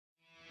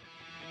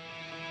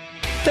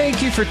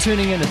Thank you for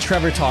tuning in to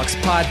Trevor Talks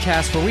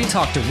podcast, where we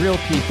talk to real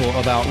people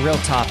about real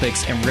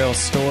topics and real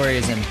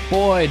stories. And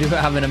boy, do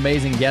I have an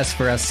amazing guest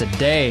for us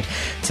today.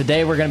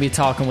 Today, we're going to be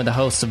talking with the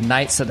host of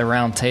Knights at the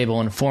Round Table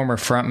and former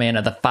frontman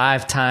of the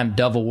 5-time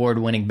Dove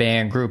Award-winning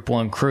band Group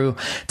One Crew.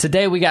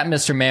 Today, we got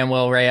Mr.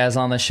 Manuel Reyes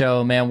on the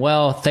show.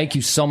 Manuel, thank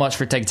you so much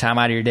for taking time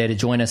out of your day to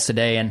join us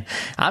today. And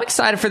I'm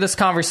excited for this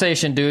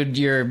conversation, dude.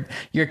 You're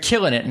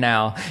killing it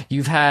now.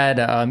 You've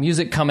had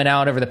music coming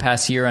out over the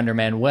past year under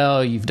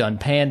Manuel. You've done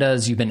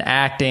Pandas. You've been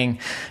acting.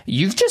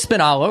 You've just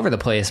been all over the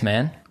place,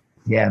 man.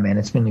 Yeah, man.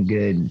 It's been a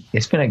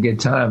good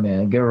time,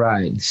 man. Good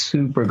ride.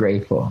 Super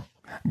grateful.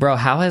 Bro,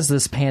 how has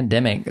this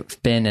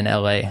pandemic been in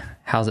LA?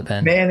 How's it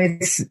been? Man,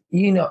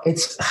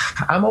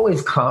 I'm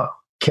always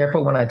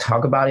careful when I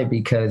talk about it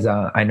because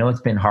I know it's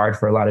been hard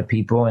for a lot of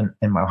people, and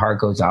my heart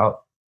goes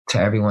out to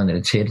everyone that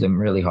it's hit them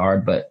really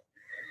hard. But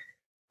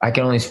I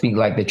can only speak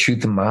like the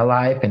truth of my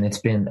life, and it's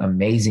been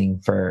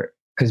amazing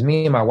because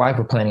me and my wife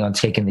were planning on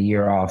taking the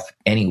year off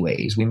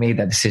anyways. We made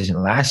that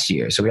decision last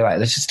year. So we were like,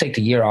 let's just take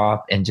the year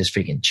off and just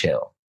freaking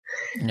chill.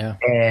 Yeah.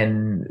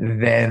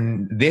 And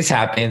then this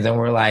happens and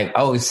we're like,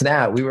 oh,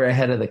 snap, we were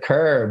ahead of the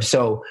curve.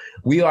 So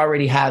we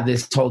already have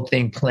this whole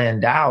thing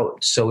planned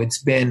out. So it's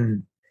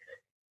been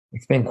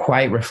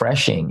quite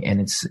refreshing.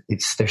 And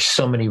there's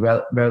so many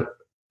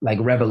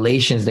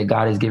revelations that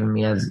God has given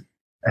me as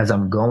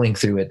I'm going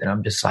through it. And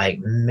I'm just like,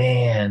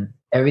 man,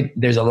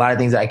 there's a lot of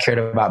things that I cared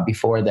about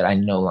before that I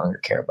no longer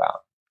care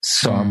about.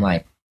 So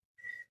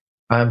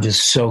I'm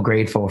just so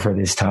grateful for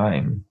this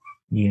time,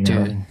 you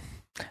know? Dude,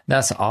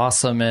 that's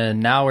awesome. And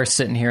now we're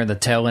sitting here at the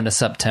tail end of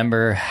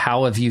September.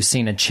 How have you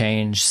seen a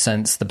change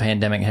since the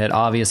pandemic hit?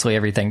 Obviously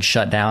everything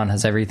shut down.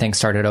 Has everything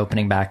started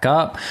opening back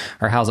up,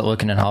 or how's it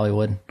looking in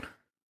Hollywood?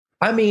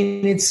 I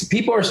mean,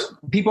 people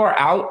are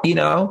out, you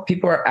know,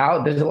 people are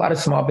out. There's a lot of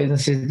small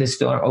businesses that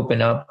still aren't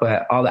open up,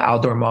 but all the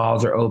outdoor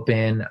malls are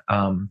open.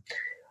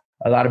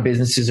 A lot of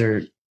businesses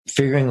are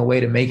figuring a way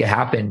to make it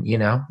happen. You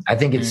know, I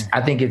think it's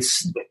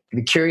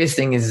the curious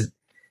thing is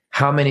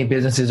how many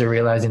businesses are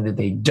realizing that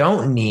they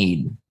don't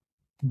need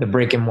the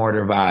brick and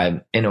mortar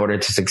vibe in order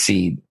to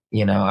succeed.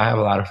 You know, I have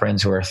a lot of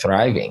friends who are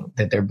thriving,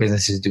 that their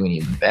business is doing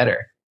even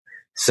better.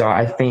 So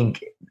I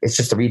think it's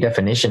just a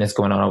redefinition that's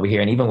going on over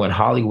here. And even when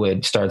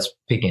Hollywood starts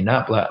picking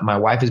up, like my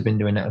wife has been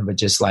doing nothing but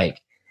just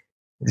like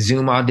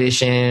Zoom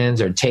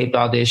auditions or taped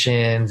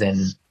auditions.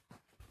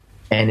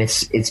 And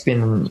it's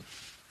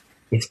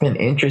been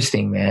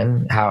interesting,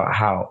 man,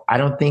 how I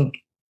don't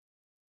think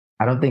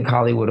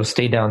Hollywood will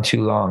stay down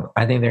too long.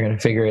 I think they're going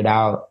to figure it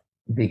out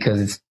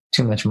because it's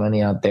too much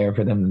money out there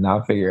for them to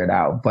not figure it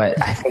out.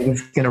 But I think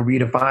it's going to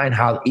redefine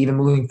how, even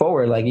moving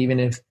forward, like even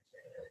if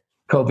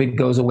COVID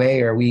goes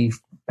away or we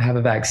have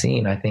a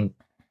vaccine, I think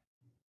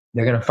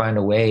they're going to find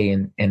a way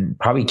and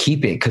probably keep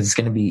it because it's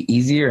going to be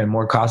easier and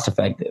more cost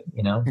effective,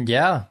 you know?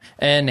 Yeah.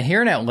 And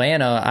here in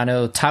Atlanta, I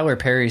know Tyler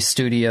Perry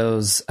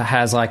Studios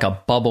has like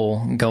a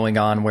bubble going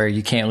on where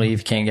you can't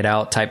leave, can't get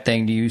out type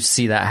thing. Do you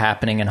see that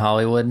happening in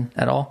Hollywood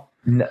at all?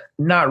 No,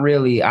 not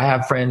really. I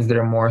have friends that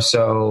are more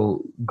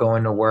so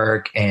going to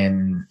work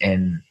and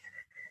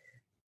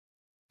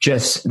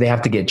just, they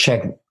have to get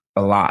checked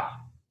a lot.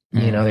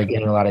 You know, they're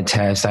getting a lot of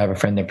tests. I have a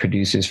friend that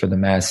produces for The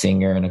Masked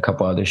Singer and a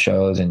couple other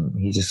shows. And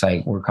he's just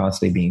like, we're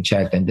constantly being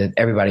checked. And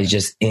everybody's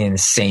just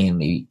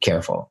insanely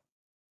careful.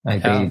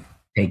 Like they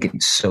take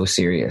it so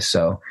serious.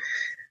 So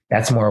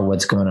that's more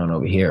what's going on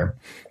over here.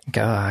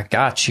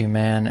 Got you,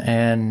 man.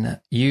 And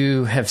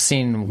you have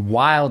seen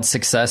wild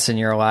success in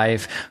your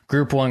life.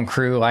 Group One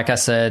Crew, like I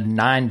said,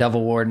 9 Dove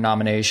Award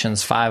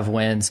nominations, 5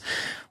 wins.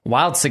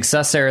 Wild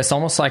success there. It's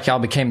almost like y'all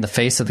became the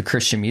face of the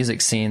Christian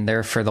music scene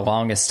there for the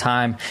longest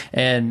time.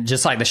 And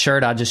just like the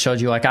shirt I just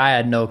showed you, like I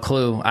had no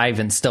clue I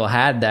even still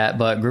had that,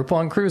 but Group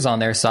One Crew's on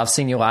there. So I've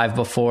seen you live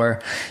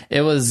before.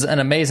 It was an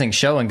amazing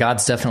show and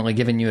God's definitely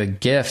given you a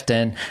gift.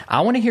 And I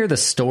want to hear the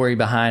story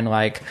behind,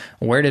 like,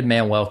 where did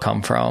Manuel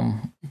come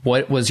from?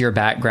 What was your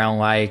background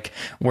like?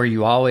 Were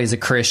you always a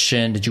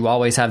Christian? Did you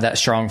always have that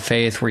strong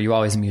faith? Were you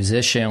always a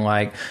musician?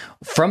 Like,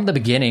 from the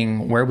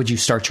beginning, where would you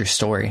start your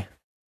story?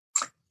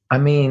 I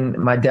mean,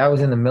 my dad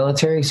was in the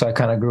military, so I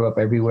kind of grew up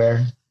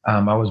everywhere.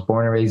 I was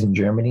born and raised in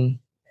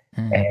Germany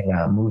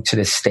and moved to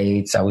the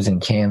States. I was in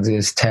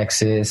Kansas,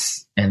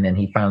 Texas, and then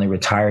he finally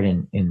retired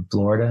in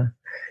Florida.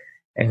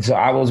 And so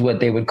I was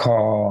what they would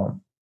call,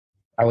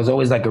 I was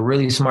always like a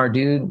really smart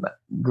dude,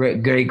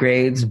 great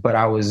grades, but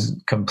I was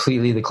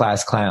completely the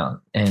class clown.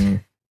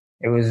 And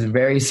it was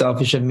very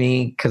selfish of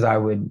me because I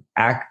would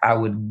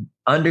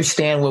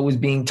understand what was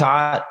being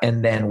taught.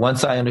 And then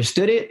once I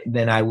understood it,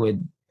 then I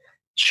would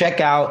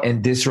check out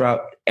and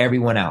disrupt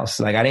everyone else.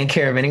 Like I didn't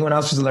care if anyone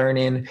else was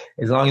learning.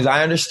 As long as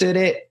I understood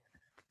it,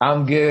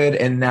 I'm good.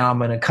 And now I'm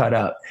going to cut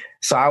up.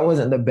 So I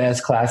wasn't the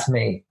best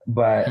classmate,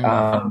 but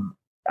I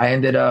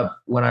ended up,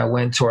 when I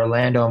went to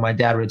Orlando and my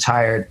dad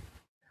retired,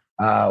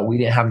 we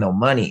didn't have no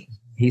money.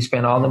 He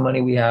spent all the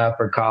money we have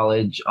for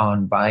college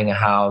on buying a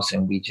house,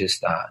 and we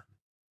just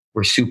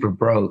were super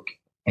broke.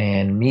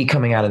 And me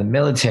coming out of the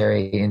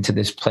military into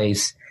this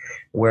place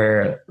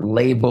where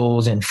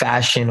labels and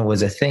fashion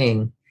was a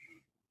thing,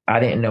 I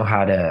didn't know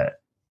how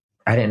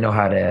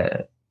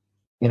to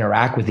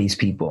interact with these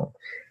people.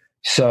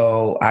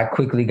 So I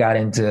quickly got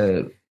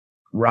into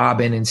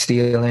robbing and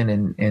stealing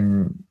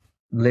and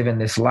living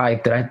this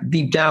life that I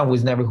deep down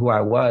was never who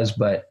I was,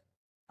 but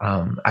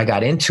I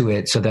got into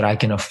it so that I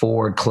can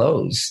afford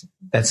clothes.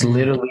 That's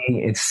literally,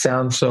 it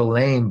sounds so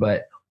lame,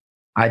 but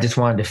I just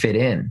wanted to fit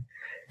in.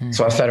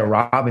 So I started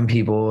robbing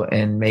people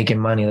and making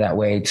money that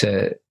way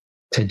to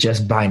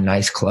just buy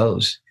nice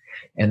clothes.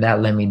 And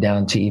that led me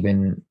down to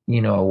even,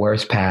 a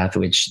worse path,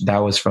 which that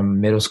was from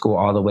middle school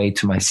all the way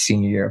to my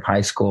senior year of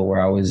high school,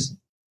 where I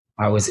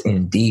was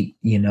in deep,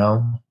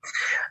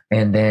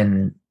 and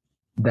then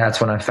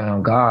that's when I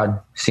found God.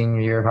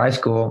 Senior year of high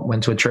school,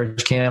 went to a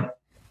church camp,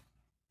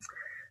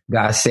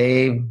 got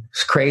saved.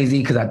 It's crazy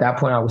because at that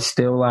point I was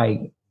still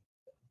like,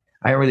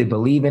 I didn't really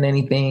believe in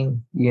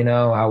anything.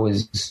 I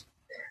was,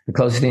 the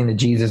closest thing to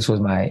Jesus was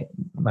my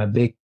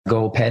big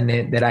gold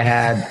pendant that I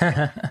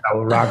had. I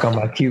would rock on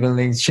my Cuban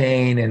links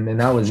chain, and then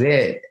that was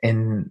it.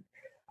 And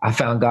I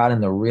found God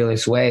in the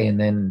realest way. And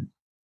then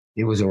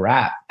it was a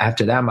wrap.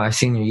 After that, my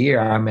senior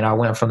year, I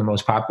went from the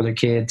most popular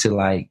kid to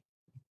like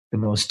the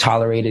most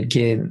tolerated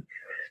kid,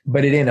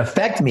 but it didn't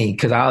affect me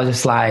because I was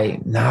just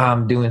like, nah,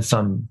 I'm doing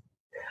some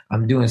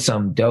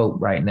dope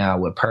right now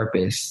with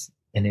purpose.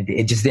 And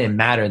it just didn't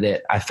matter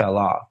that I fell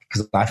off,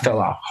 because I fell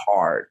off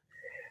hard.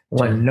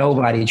 Wasn't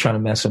nobody trying to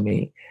mess with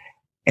me.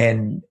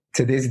 And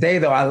to this day,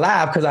 though, I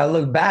laugh because I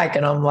look back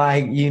and I'm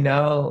like,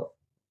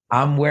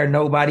 I'm where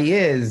nobody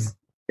is.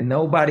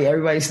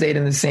 Everybody stayed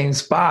in the same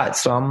spot.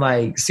 So I'm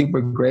like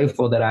super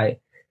grateful that I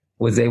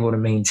was able to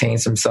maintain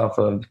some type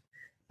of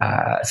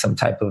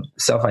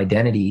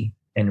self-identity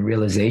and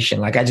realization.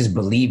 Like I just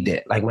believed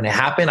it. Like when it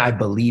happened, I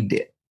believed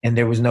it and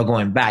there was no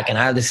going back. And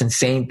I had this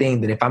insane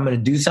thing that if I'm going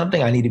to do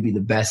something, I need to be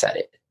the best at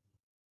it.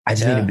 I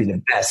just need to be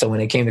the best. So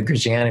when it came to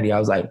Christianity, I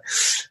was like,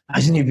 I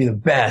just need to be the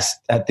best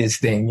at this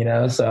thing,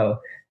 So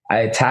I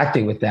attacked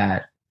it with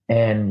that.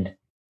 And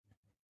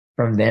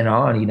from then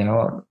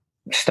on,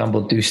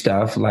 stumbled through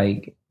stuff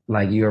like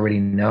you already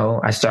know.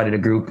 I started a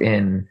group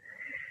in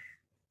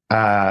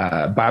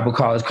Bible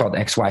college called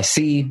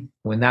XYC.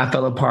 When that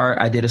fell apart,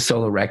 I did a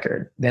solo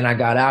record. Then I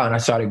got out and I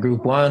started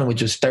Group One,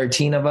 which was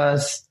 13 of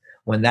us.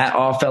 When that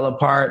all fell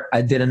apart,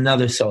 I did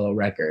another solo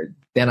record.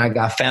 Then I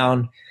got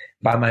found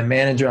by my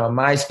manager on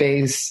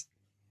MySpace,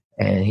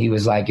 and he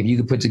was like, if you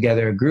could put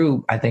together a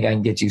group, I think I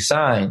can get you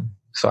signed.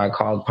 So I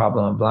called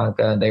Pablo and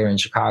Blanca, they were in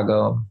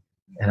Chicago,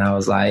 and I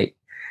was like,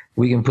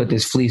 we can put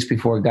this fleece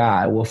before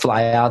God. We'll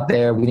fly out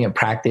there. We didn't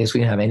practice. We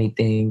didn't have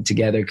anything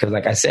together because,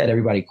 like I said,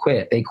 everybody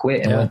quit. They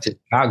quit and went to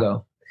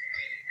Chicago.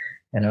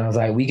 And I was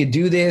like, we could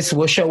do this.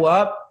 We'll show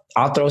up.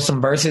 I'll throw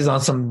some verses on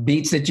some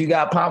beats that you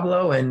got,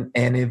 Pablo. And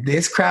if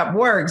this crap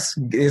works,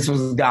 this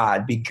was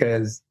God,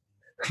 because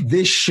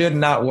this should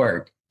not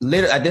work.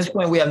 Literally, at this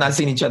point, we have not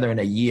seen each other in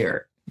a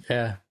year.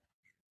 Yeah.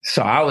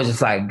 So I was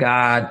just like,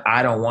 God,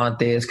 I don't want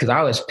this, because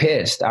I was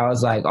pissed. I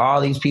was like, all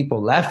these people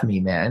left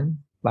me, man.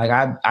 Like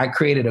I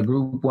created a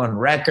Group One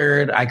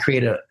record.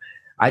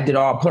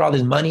 Put all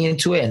this money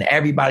into it, and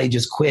everybody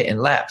just quit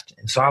and left.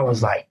 And so I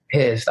was like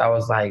pissed. I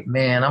was like,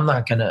 man, I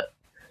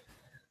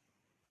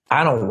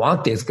don't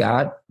want this,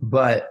 God,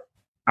 but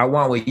I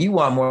want what you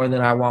want more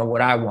than I want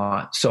what I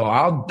want. So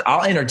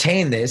I'll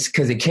entertain this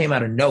because it came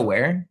out of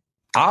nowhere.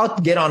 I'll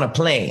get on a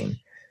plane.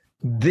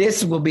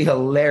 This will be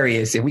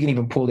hilarious if we can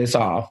even pull this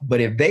off.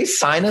 But if they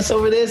sign us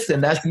over this,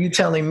 then that's you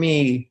telling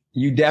me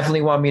you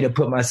definitely want me to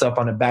put myself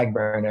on the back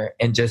burner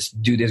and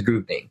just do this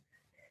group thing.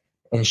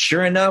 And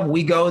sure enough,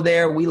 we go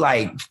there. We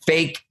like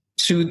fake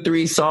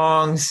 2-3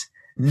 songs,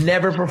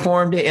 never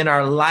performed it in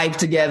our life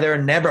together,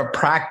 never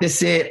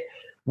practiced it.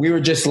 We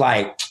were just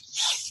like,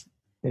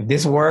 if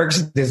this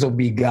works, this will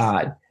be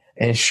God.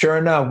 And sure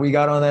enough, we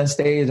got on that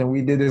stage and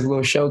we did this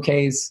little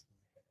showcase,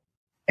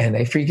 and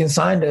they freaking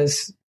signed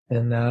us.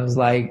 And I was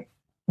like,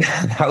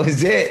 that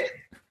was it.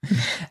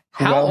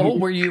 How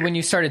old were you when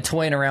you started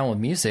toying around with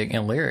music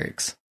and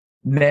lyrics?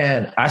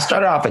 Man, I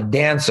started off a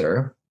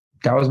dancer.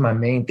 That was my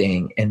main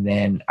thing. And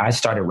then I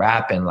started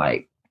rapping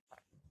like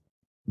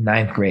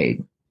 9th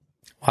grade.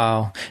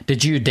 Wow.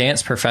 Did you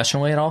dance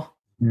professionally at all?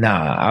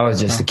 Nah, I was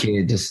just a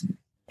kid just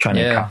trying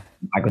to copy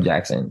Michael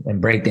Jackson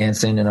and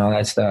breakdancing and all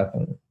that stuff.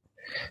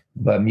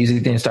 But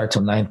music didn't start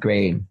till 9th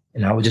grade.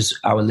 And I would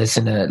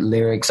listen to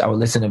lyrics. I would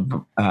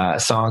listen to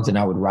songs, and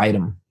I would write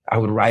them. I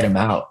would write them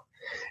out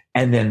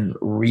and then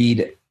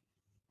read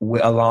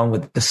along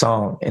with the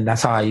song. And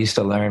that's how I used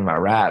to learn my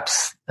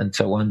raps,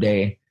 until one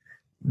day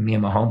me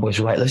and my homeboys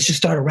were like, let's just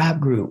start a rap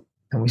group.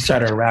 And we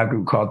started a rap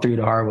group called Three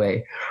the Hard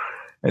Way.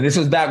 And this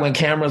was back when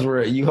cameras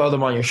you held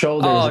them on your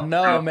shoulders. Oh,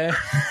 no, man.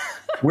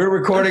 We're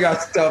recording our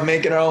stuff,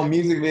 making our own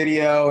music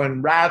video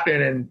and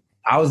rapping. And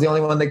I was the only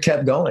one that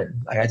kept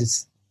going. Like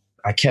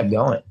I kept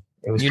going.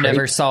 It was you crazy.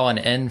 Never saw an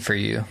end for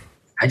you.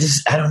 I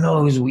don't know.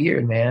 It was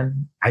weird,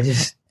 man. I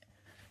just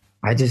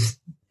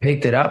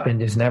picked it up and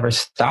just never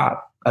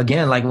stopped.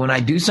 Again, like when I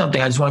do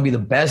something, I just want to be the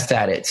best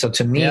at it. So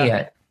to me,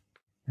 if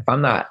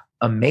I'm not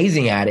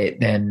amazing at it,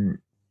 then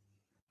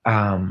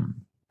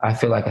I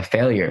feel like a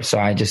failure. So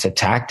I just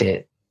attacked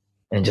it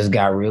and just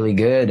got really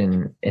good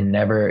and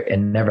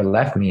never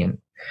left me. And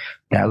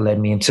that led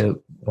me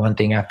into one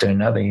thing after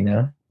another, you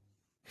know?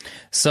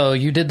 So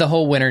you did the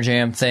whole Winter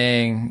Jam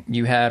thing.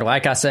 You had,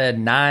 like I said,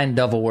 9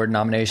 Dove Award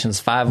nominations,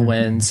 5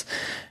 wins.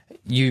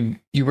 You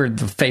were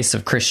the face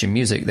of Christian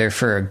music there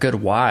for a good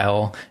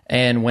while.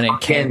 And when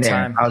it came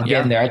time, I was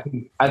getting there.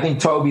 I think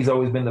Toby's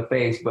always been the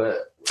face,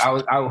 but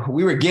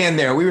we were getting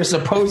there. We were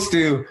supposed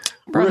to.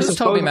 Bro, who's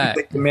Toby Mac?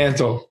 Take the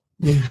mantle.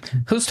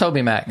 Who's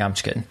Toby Mac? No, I'm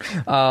just kidding.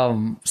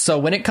 So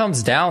when it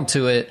comes down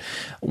to it,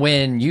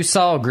 when you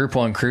saw Group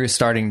One Crew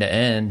starting to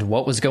end,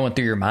 what was going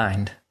through your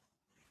mind?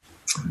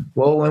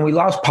 Well, when we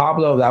lost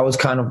Pablo, that was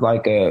kind of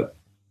like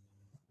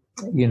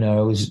we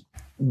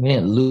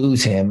didn't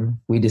lose him.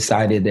 We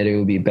decided that it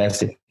would be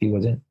best if he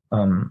wasn't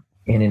in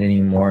it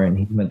anymore, and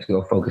he went to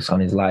go focus on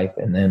his life.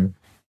 And then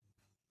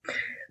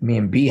me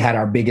and B had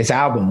our biggest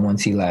album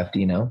once he left,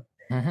 you know?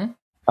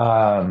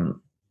 Mm-hmm.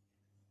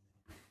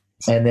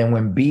 And then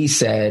when B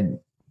said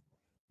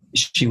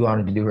she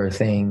wanted to do her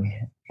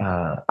thing,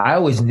 I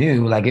always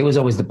knew, like, it was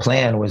always the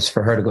plan was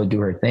for her to go do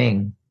her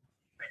thing.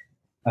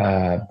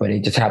 But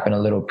it just happened a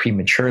little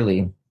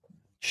prematurely.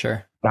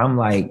 Sure. But I'm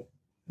like,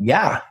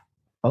 yeah,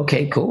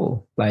 okay,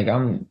 cool. Like,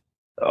 I'm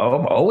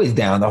always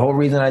down. The whole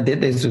reason I did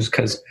this was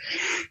because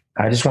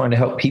I just wanted to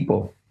help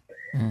people.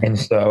 Mm. And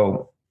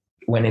so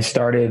when it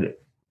started,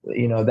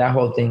 you know, that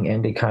whole thing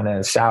ended kind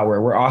of sour.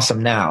 We're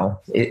awesome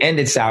now. It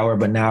ended sour,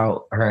 but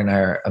now her and I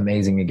are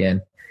amazing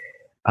again.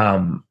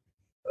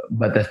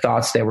 But the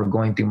thoughts that were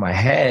going through my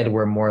head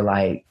were more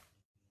like,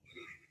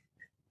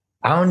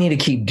 I don't need to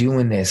keep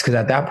doing this, because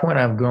at that point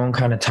I've grown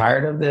kind of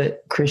tired of the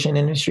Christian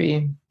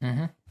industry.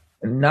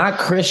 Mm-hmm. Not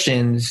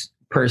Christians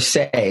per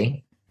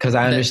se, because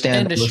I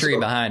understand the industry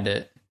behind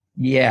it.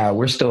 Yeah,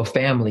 we're still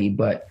family,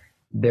 but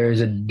there's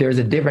a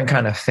different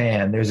kind of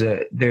fan. There's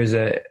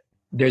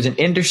an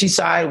industry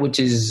side, which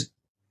is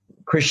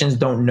Christians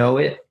don't know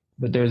it,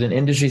 but there's an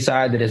industry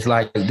side that is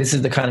like, this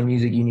is the kind of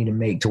music you need to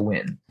make to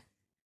win.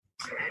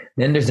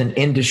 Then there's an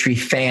industry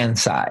fan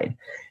side,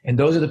 and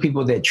those are the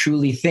people that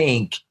truly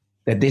think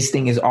that this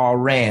thing is all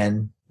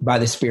ran by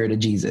the Spirit of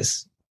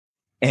Jesus.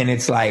 And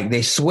it's like,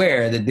 they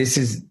swear that this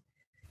is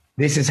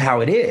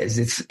how it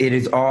is. It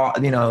is all,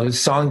 you know,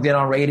 songs get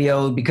on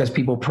radio because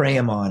people pray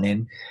them on,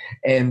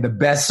 and the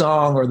best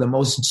song or the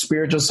most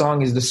spiritual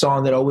song is the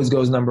song that always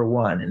goes number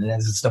one. And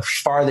it's the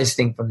farthest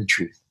thing from the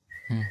truth.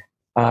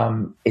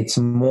 It's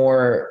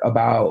more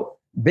about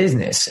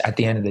business at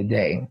the end of the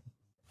day.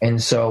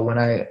 And so when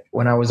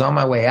I was on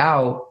my way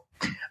out,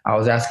 I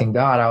was asking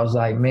God, I was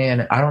like,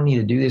 man, I don't need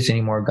to do this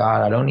anymore,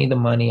 God. I don't need the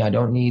money. I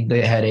don't need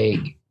the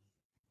headache.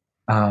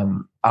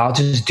 I'll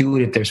just do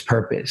it if there's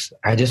purpose.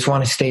 I just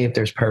want to stay if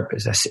there's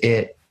purpose. That's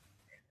it.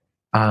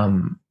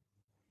 And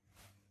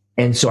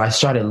so I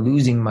started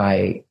losing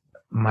my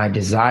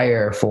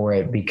desire for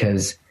it,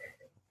 because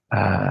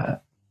I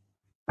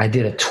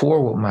did a tour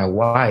with my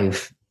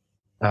wife.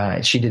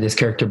 She did this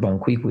character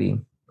Bonquiqui,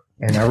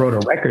 and I wrote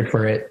a record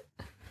for it.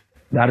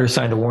 Got her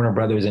signed to Warner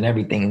Brothers and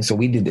everything. And so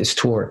we did this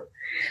tour.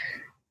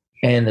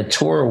 And the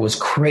tour was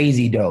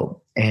crazy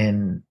dope.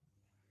 And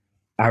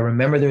I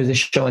remember there was a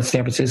show in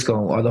San Francisco,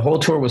 or the whole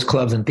tour was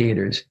clubs and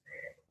theaters.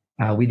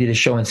 We did a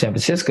show in San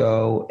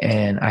Francisco,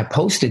 and I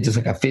posted just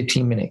like a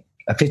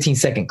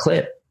 15-second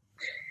clip.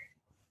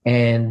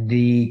 And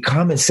the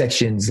comment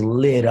sections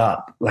lit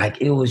up.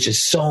 Like, it was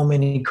just so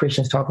many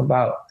Christians talking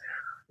about,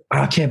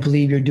 I can't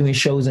believe you're doing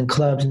shows in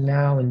clubs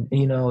now. And,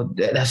 you know,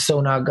 that's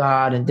so not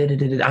God.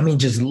 And I mean,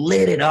 just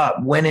lit it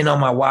up, went in on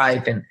my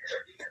wife and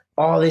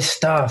all this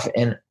stuff.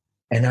 And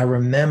I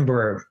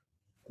remember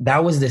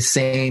that was the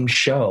same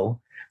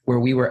show where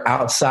we were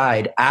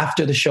outside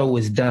after the show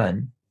was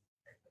done.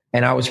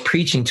 And I was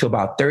preaching to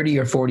about 30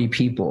 or 40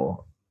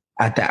 people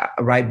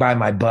right by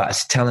my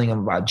bus, telling them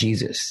about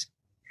Jesus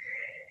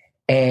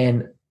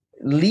and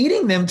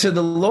leading them to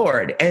the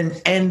Lord.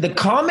 And the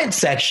comment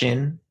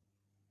section,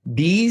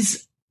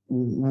 these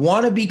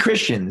wannabe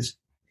Christians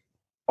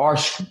are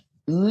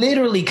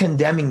literally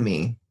condemning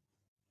me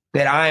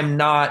that I'm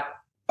not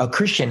a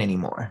Christian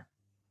anymore,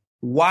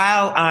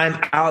 while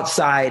I'm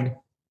outside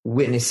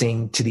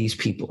witnessing to these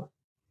people.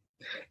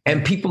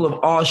 And people of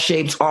all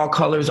shapes, all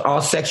colors,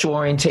 all sexual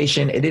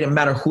orientation. It didn't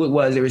matter who it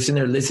was. They were sitting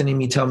there listening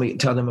to me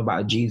tell them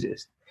about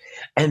Jesus.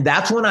 And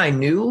that's when I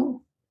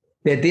knew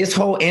that this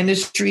whole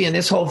industry and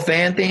this whole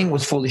fan thing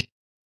was full of shit.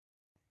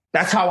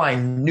 That's how I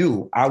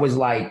knew. I was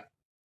like,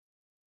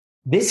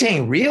 this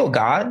ain't real,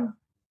 God.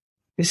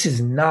 This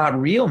is not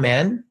real,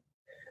 man.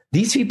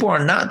 These people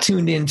are not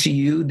tuned into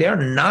you. They're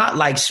not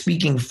like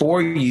speaking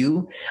for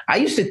you. I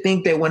used to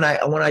think that when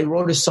I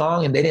wrote a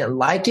song and they didn't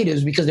like it, it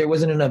was because there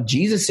wasn't enough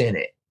Jesus in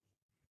it.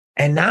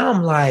 And now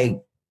I'm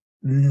like,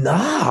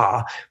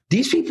 nah,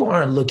 these people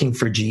aren't looking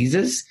for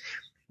Jesus.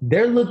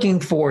 They're looking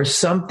for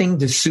something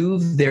to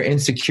soothe their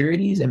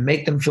insecurities and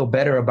make them feel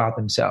better about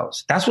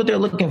themselves. That's what they're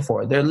looking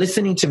for. They're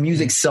listening to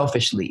music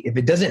selfishly. If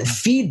it doesn't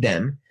feed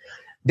them,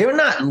 they're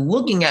not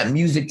looking at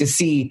music to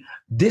see,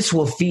 this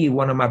will feed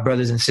one of my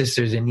brothers and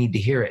sisters and need to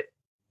hear it.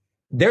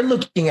 they're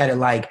looking at it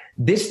like,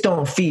 this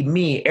don't feed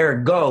me,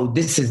 ergo,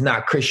 this is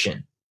not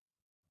Christian.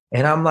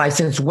 And I'm like,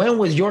 since when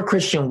was your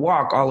Christian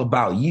walk all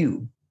about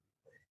you?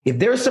 If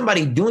there's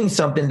somebody doing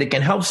something that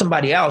can help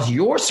somebody else,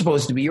 your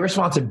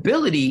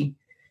responsibility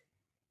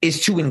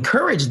is to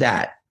encourage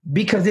that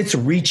because it's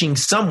reaching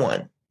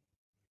someone.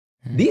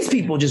 These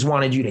people just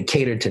wanted you to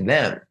cater to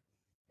them.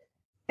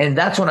 And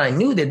that's when I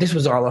knew that this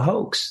was all a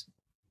hoax.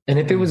 And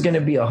if it was going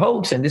to be a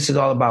hoax and this is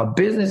all about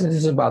business and this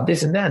is about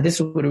this and that, this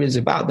is what it is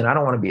about, then I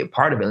don't want to be a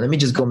part of it. Let me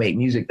just go make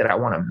music that I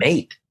want to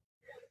make.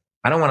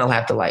 I don't want to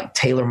have to like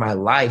tailor my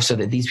life so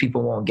that these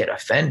people won't get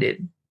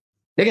offended.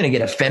 They're going to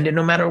get offended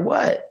no matter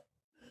what.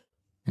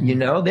 You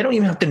know, they don't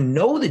even have to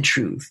know the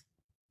truth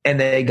and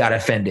they got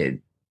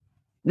offended.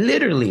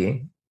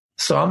 Literally.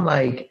 So I'm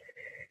like,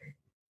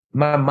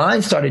 my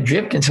mind started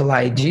drifting to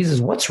like, Jesus,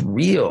 what's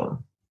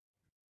real?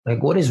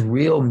 Like, what is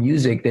real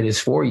music that is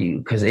for you?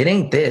 Because it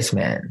ain't this,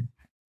 man.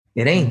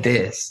 It ain't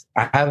this.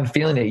 I have a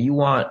feeling that you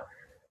want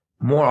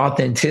more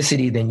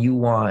authenticity than you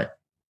want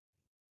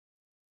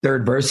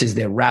third verses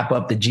that wrap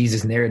up the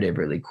Jesus narrative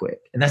really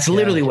quick. And that's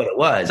literally what it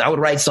was. I would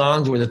write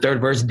songs where the third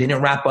verse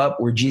didn't wrap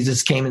up, where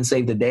Jesus came and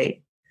saved the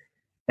day.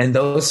 And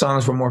those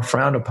songs were more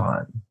frowned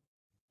upon.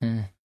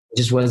 It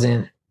just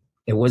wasn't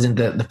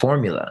the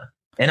formula.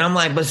 And I'm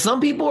like, but some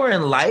people are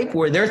in life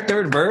where their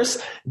third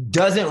verse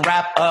doesn't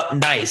wrap up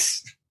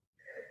nice.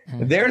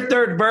 Their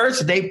third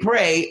verse, they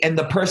pray and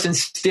the person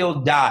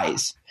still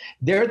dies.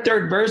 Their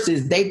third verse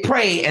is they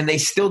pray and they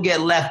still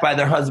get left by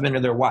their husband or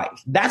their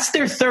wife. That's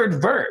their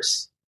third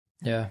verse.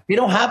 Yeah. You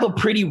don't have a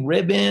pretty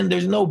ribbon.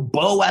 There's no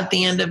bow at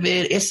the end of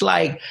it. It's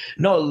like,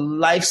 no,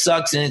 life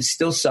sucks and it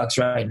still sucks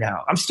right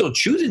now. I'm still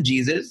choosing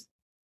Jesus,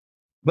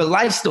 but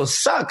life still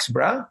sucks,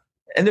 bruh.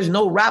 And there's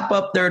no wrap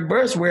up third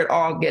verse where it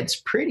all gets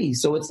pretty.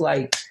 So it's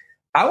like,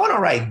 I want to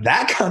write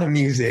that kind of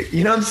music.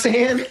 You know what I'm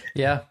saying?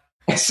 Yeah.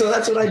 So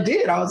that's what I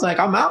did. I was like,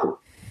 I'm out.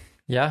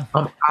 Yeah.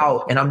 I'm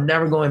out and I'm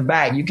never going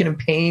back. You couldn't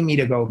pay me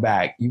to go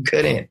back. You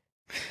couldn't.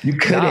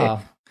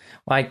 No.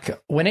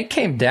 Like when it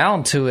came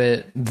down to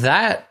it,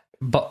 the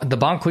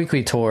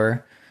Bonquiqui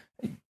tour,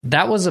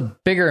 that was a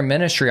bigger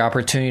ministry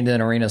opportunity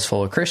than arenas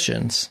full of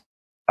Christians.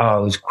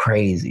 Oh, it was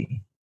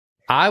crazy.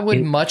 I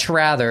would much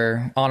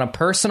rather, on a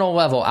personal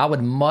level, I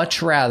would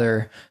much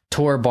rather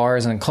tour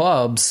bars and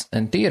clubs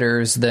and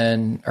theaters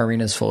than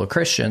arenas full of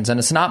Christians. And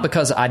it's not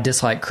because I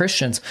dislike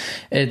Christians.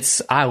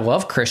 I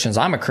love Christians.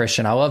 I'm a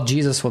Christian. I love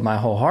Jesus with my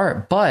whole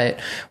heart. But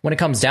when it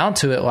comes down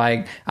to it,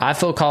 like, I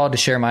feel called to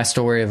share my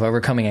story of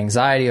overcoming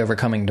anxiety,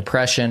 overcoming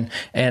depression,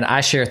 and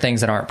I share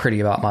things that aren't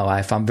pretty about my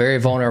life. I'm very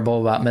vulnerable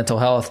about mental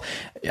health.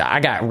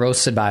 I got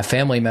roasted by a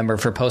family member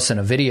for posting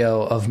a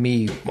video of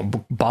me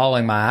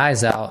bawling my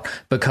eyes out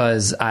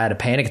because I had a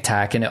panic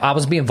attack and I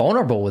was being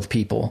vulnerable with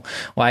people.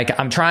 Like,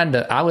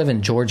 I live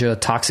in Georgia.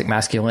 Toxic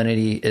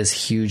masculinity is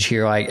huge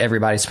here. Like,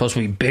 everybody's supposed to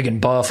be big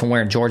and buff and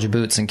wearing Georgia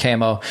boots and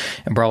camo.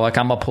 And bro, like,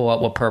 I'm gonna pull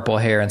up with purple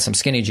hair and some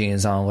skinny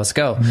jeans on. Let's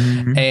go.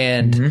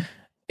 And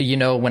you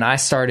know, when I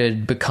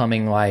started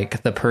becoming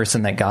like the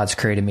person that God's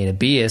created me to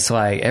be, it's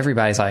like,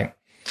 everybody's like,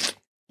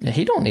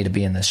 he don't need to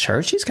be in this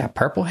church. He's got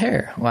purple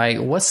hair. Like,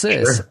 what's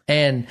this? Sure.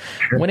 And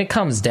when it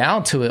comes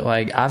down to it,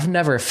 like, I've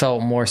never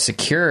felt more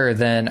secure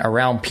than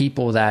around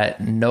people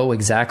that know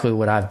exactly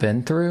what I've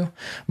been through,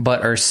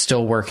 but are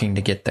still working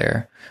to get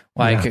there.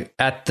 Like,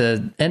 at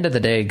the end of the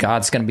day,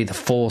 God's going to be the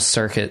full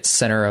circuit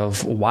center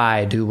of why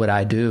I do what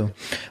I do.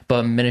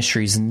 But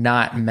ministry's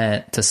not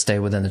meant to stay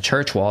within the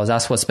church walls.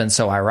 That's what's been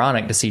so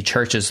ironic to see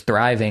churches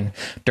thriving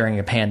during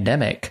a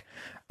pandemic.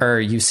 Or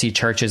you see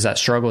churches that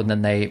struggled and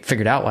then they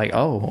figured out like,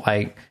 oh,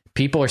 like,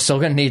 people are still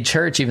going to need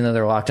church even though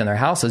they're locked in their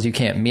houses. You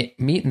can't meet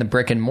in the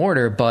brick and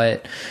mortar,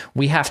 but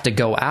we have to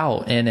go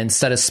out. And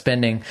instead of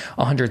spending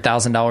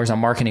 $100,000 on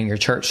marketing your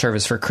church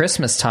service for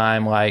Christmas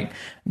time, like,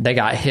 they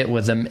got hit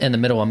with them in the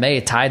middle of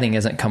May, tithing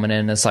isn't coming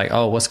in. It's like,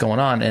 oh, what's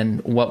going on?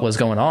 And what was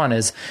going on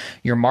is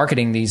you're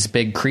marketing these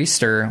big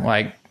Creaster,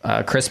 like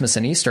Christmas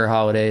and Easter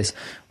holidays.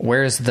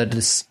 Where's the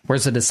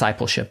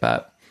discipleship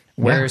at?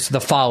 Where's the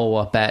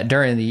follow-up at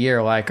during the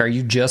year? Like, are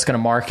you just going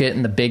to market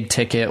in the big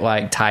ticket,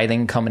 like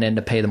tithing coming in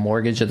to pay the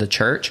mortgage of the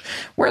church?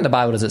 Where in the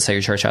Bible does it say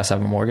your church has to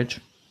have a mortgage?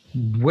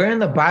 Where in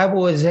the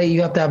Bible is that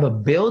you have to have a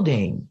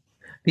building?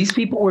 These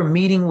people were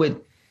meeting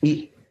with,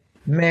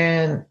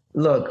 man,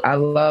 look, I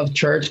love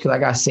church because I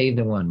got saved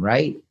in one,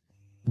 right?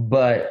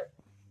 But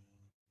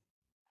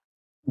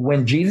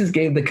when Jesus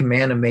gave the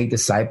command to make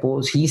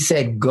disciples, he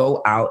said,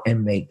 go out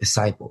and make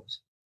disciples.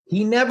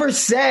 He never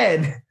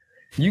said,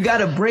 you got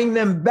to bring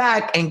them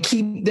back and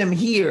keep them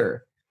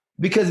here,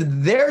 because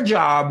their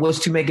job was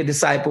to make a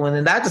disciple. And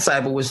then that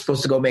disciple was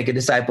supposed to go make a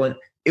disciple. And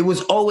it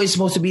was always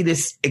supposed to be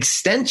this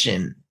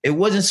extension. It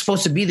wasn't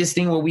supposed to be this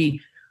thing where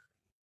we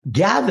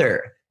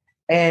gather.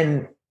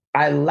 And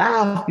I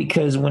laugh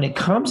because when it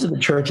comes to the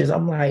churches,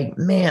 I'm like,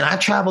 man, I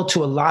travel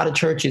to a lot of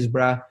churches,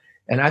 bruh.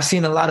 And I've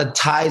seen a lot of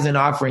tithes and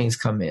offerings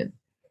come in.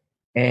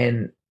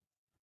 And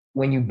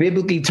when you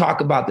biblically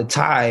talk about the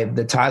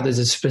tithe is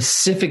a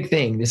specific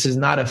thing. This is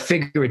not a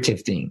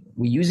figurative thing.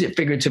 We use it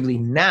figuratively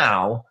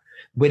now,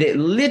 but it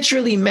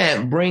literally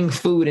meant bring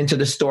food into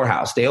the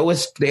storehouse. They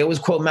always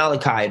quote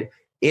Malachi.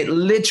 It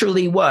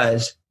literally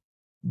was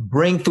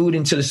bring food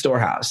into the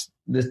storehouse.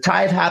 The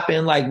tithe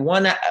happened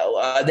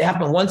they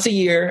happen once a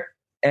year.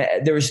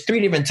 There was 3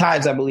 different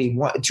tithes, I believe.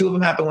 2 of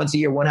them happened once a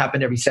year. 1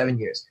 happened every 7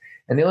 years.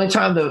 And the only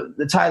time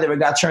the tithe ever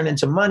got turned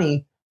into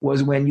money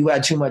was when you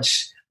had too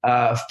much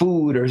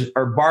food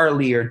or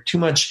barley or too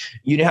much.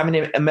 You didn't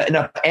have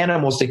enough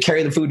animals to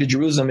carry the food to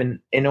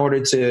Jerusalem in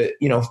order to,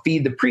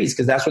 feed the priests,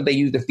 because that's what they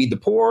used to feed the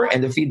poor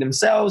and to feed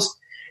themselves.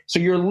 So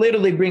you're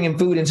literally bringing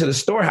food into the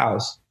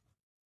storehouse.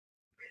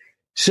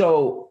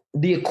 So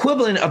the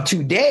equivalent of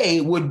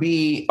today would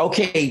be,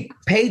 okay,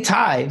 pay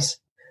tithes,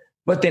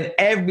 but then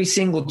every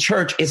single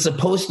church is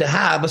supposed to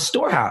have a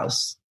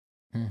storehouse.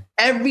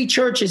 Every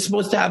church is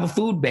supposed to have a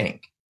food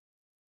bank.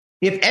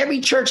 If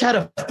every church had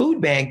a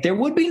food bank, there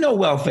would be no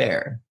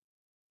welfare.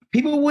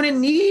 People wouldn't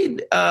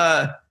need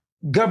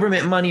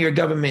government money or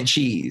government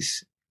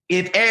cheese.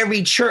 If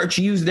every church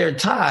used their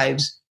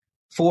tithes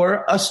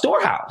for a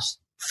storehouse,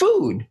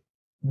 food,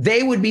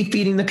 they would be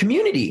feeding the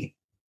community.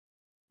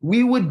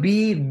 We would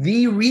be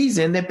the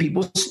reason that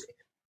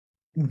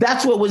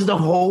that's what was the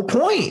whole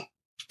point.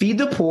 Feed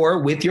the poor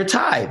with your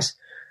tithes.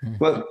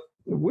 But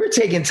we're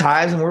taking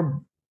tithes and we're,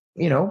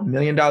 $1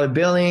 million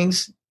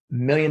billings, $1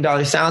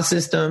 million sound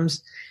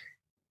systems,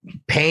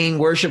 paying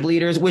worship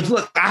leaders, which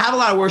look, I have a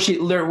lot of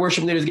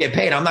worship leaders get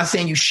paid. I'm not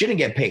saying you shouldn't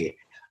get paid.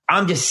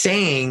 I'm just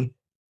saying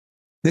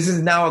this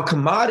is now a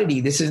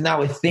commodity. This is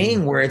now a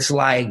thing where it's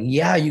like,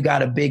 yeah, you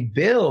got a big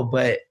bill,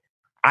 but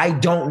I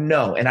don't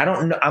know. And I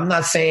don't know. I'm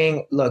not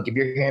saying, look, if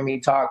you're hearing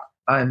me talk,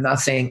 I'm not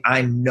saying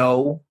I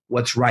know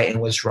what's right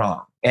and what's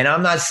wrong. And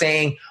I'm not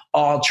saying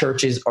all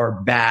churches are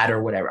bad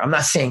or whatever. I'm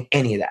not saying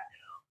any of that.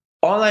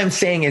 All I'm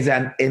saying is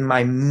that in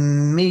my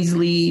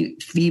measly,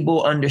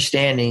 feeble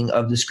understanding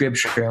of the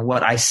scripture and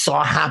what I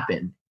saw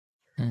happen,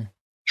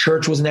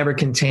 church was never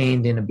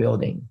contained in a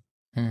building.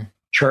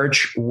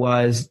 Church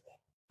was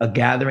a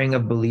gathering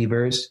of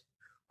believers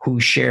who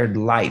shared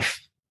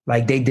life.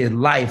 Like they did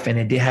life, and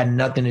it had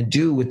nothing to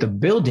do with the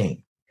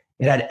building.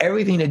 It had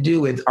everything to do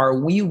with, are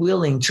we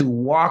willing to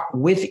walk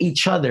with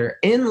each other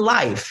in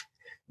life,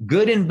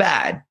 good and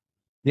bad?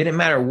 Didn't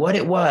matter what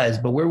it was,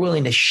 but we're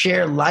willing to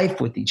share life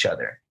with each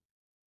other.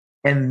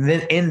 And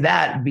then in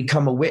that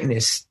become a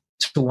witness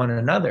to one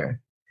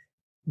another.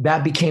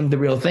 That became the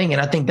real thing.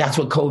 And I think that's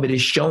what COVID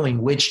is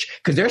showing,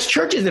 because there's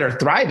churches that are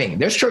thriving.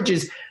 There's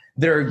churches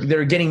that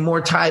are getting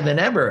more tithe than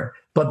ever,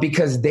 but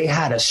because they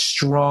had a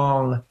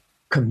strong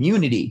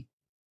community,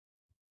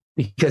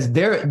 because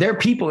their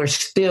people are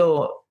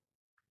still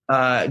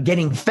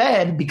getting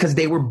fed because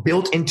they were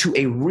built into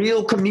a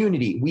real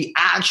community. We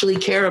actually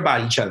care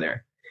about each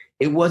other.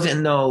 It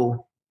wasn't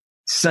no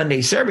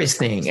Sunday service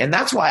thing. And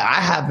that's why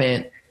I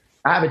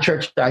have a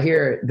church out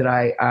here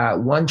that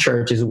one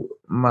church is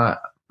my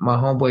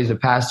homeboy is a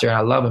pastor, and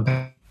I love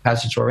him,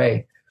 Pastor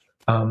Torre.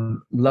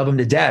 Love him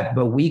to death,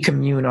 but we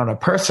commune on a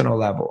personal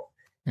level.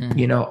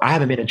 I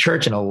haven't been to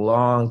church in a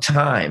long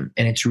time,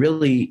 and it's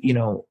really,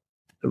 the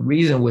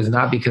reason was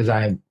not because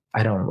I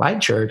don't like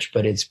church,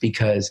 but it's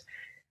because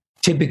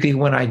typically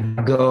when I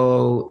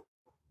go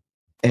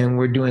and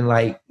we're doing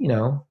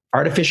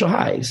artificial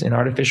highs and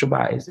artificial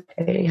buys,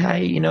 hey,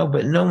 hi,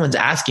 but no one's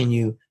asking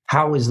you,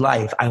 how is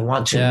life? I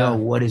want to know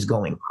what is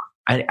going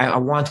on. I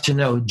want to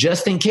know,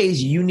 just in case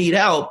you need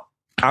help,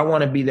 I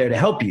want to be there to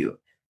help you.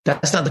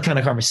 That's not the kind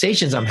of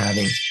conversations I'm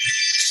having.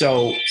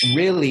 So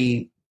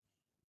really,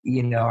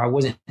 I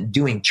wasn't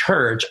doing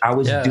church. I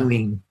was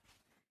doing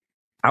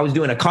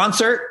a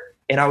concert,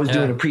 and I was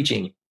doing a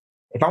preaching.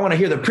 If I want to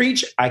hear the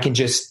preach, I can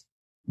just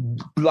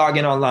log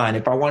in online.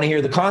 If I want to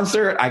hear the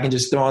concert, I can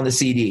just throw on the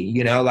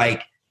CD,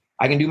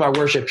 I can do my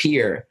worship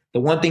here. The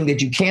one thing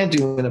that you can't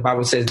do when the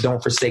Bible says,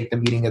 don't forsake the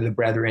meeting of the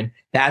brethren,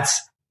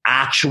 that's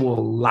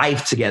actual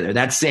life together.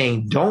 That's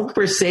saying don't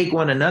forsake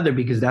one another,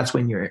 because that's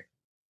when you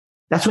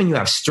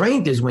have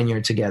strength, is when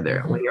you're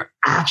together, when you're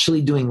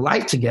actually doing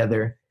life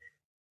together.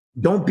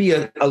 Don't be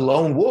a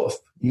lone wolf.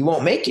 You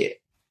won't make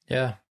it.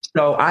 Yeah.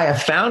 So I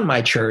have found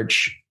my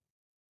church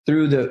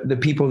through the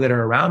people that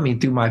are around me,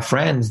 through my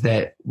friends,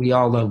 that we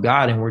all love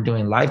God and we're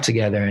doing life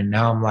together. And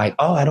now I'm like,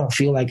 I don't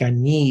feel like I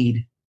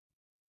need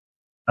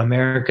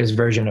America's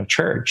version of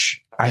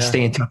church. I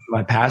stay in touch with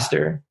my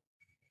pastor.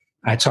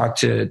 I talk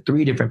to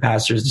 3 different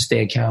pastors to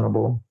stay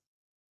accountable,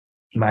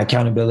 my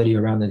accountability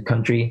around the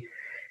country.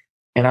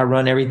 And I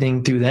run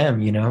everything through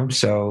them,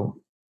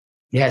 So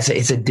yeah,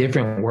 it's a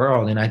different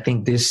world. And I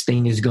think this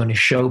thing is going to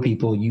show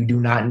people you do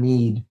not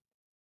need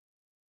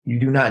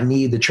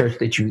the church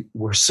that you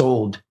were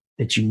sold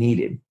that you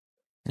needed.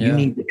 Yeah. You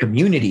need the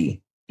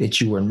community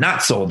that you were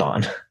not sold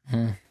on.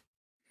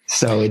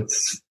 So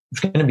it's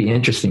going to be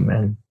interesting,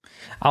 man.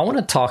 I want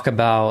to talk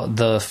about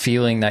the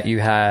feeling that you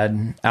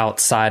had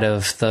outside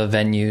of the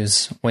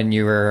venues when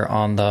you were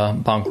on the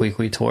Bonk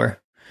Weekly tour.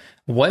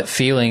 What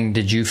feeling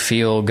did you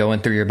feel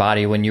going through your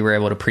body when you were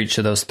able to preach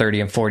to those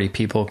 30 and 40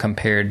 people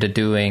compared to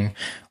doing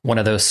one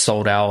of those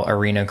sold out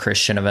arena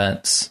Christian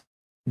events?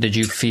 Did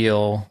you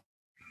feel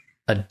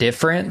a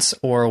difference,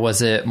 or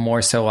was it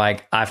more so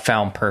like I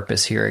found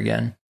purpose here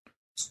again?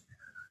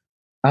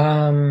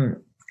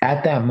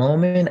 At that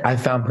moment, I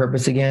found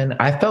purpose again.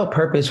 I felt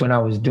purpose when I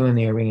was doing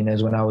the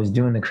arenas, when I was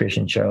doing the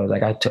Christian shows.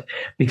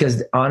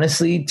 Because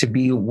honestly, to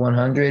be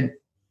 100,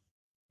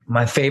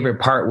 my favorite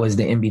part was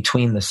the in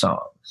between the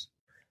songs.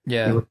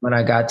 Yeah. It was when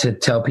I got to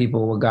tell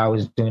people what God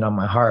was doing on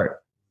my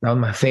heart. That was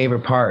my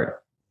favorite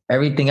part.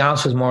 Everything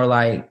else was more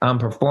like I'm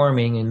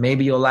performing, and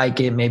maybe you'll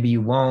like it, maybe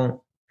you won't.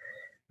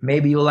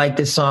 Maybe you'll like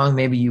this song,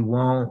 maybe you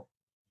won't.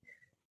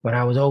 But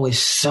I was always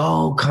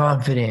so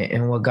confident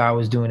in what God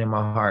was doing in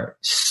my heart.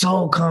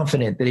 So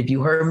confident that if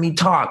you heard me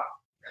talk,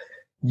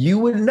 you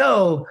would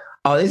know,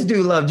 oh, this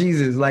dude loves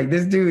Jesus. Like,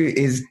 this dude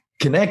is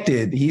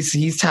connected.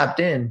 He's tapped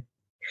in,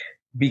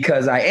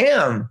 because I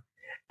am.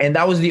 And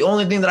that was the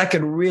only thing that I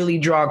could really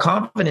draw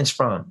confidence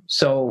from.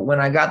 So when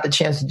I got the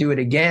chance to do it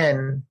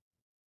again,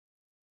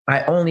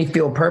 I only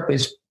feel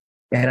purpose,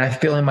 and I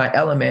feel in my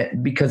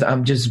element because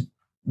I'm just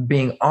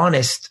being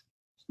honest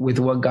with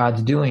what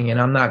God's doing.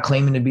 And I'm not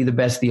claiming to be the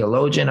best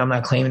theologian. I'm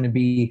not claiming to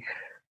be,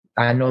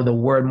 I know the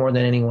word more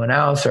than anyone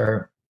else,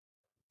 or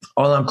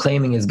all I'm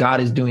claiming is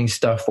God is doing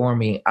stuff for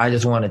me. I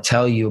just want to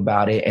tell you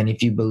about it. And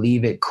if you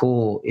believe it,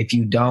 cool. If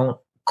you don't,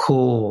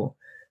 cool.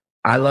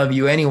 I love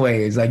you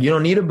anyways. Like, you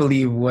don't need to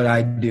believe what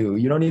I do.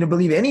 You don't need to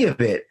believe any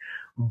of it.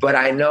 But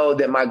I know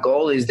that my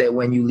goal is that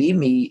when you leave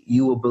me,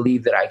 you will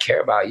believe that I care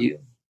about you.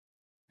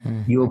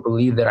 You will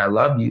believe that I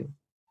love you.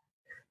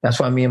 That's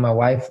why me and my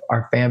wife,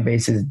 our fan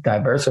base is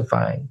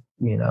diversifying.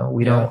 You know,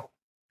 we don't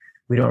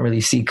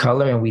really see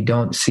color, and we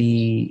don't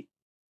see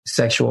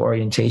sexual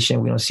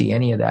orientation. We don't see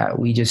any of that.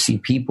 We just see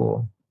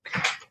people.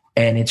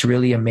 And it's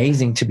really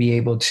amazing to be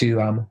able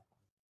to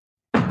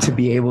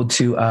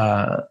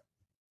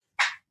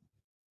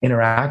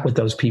interact with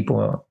those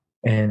people.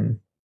 And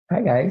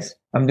hi guys,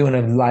 I'm doing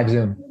a live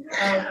Zoom.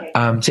 Okay.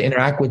 To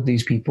interact with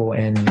these people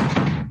and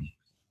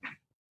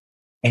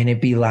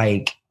it be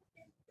like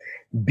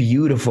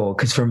beautiful.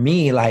 Cause for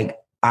me, like,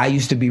 I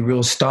used to be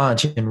real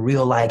staunch and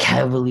real, like,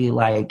 heavily,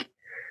 like,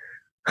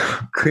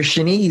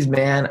 Christianese,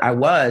 man. I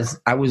was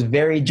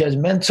very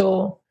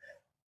judgmental.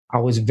 I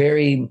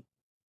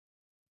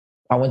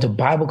went to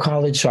Bible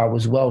college, so I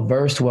was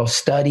well-versed,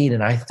 well-studied.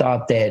 And I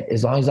thought that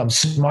as long as I'm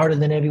smarter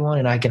than everyone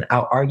and I can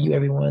out-argue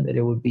everyone, that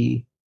it would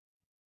be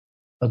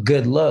a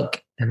good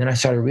look. And then I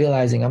started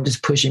realizing I'm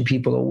just pushing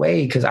people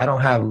away because I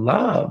don't have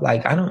love.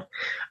 Like, I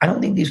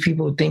don't think these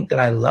people think that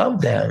I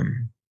love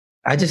them.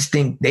 I just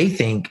think they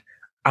think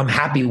I'm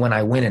happy when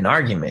I win an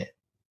argument,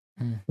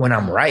 when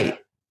I'm right.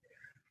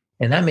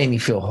 And that made me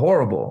feel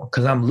horrible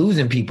because I'm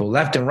losing people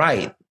left and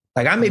right.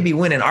 Like, I may be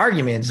winning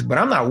arguments, but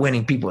I'm not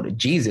winning people to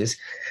Jesus.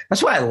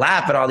 That's why I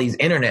laugh at all these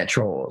internet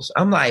trolls.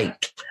 I'm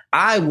like,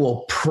 I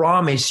will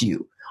promise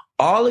you,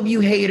 all of you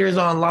haters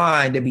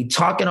online that be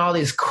talking all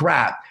this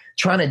crap,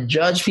 trying to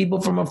judge people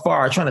from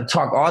afar, trying to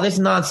talk all this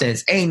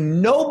nonsense, ain't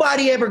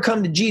nobody ever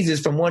come to Jesus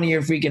from one of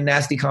your freaking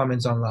nasty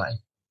comments online.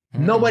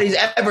 Nobody's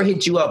ever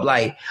hit you up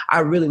like, I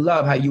really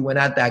love how you went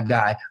at that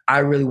guy. I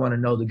really want to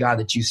know the God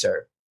that you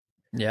serve.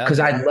 Yeah. Because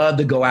I'd love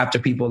to go after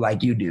people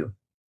like you do.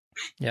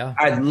 Yeah.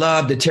 I'd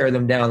love to tear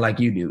them down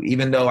like you do,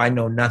 even though I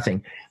know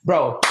nothing.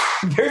 Bro,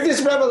 there's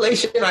this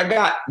revelation I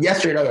got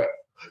yesterday.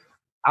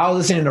 I was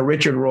listening to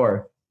Richard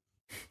Rohr.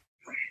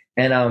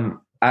 And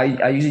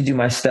I usually do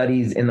my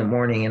studies in the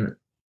morning, and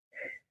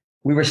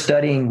we were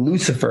studying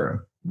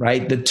Lucifer,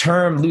 right? The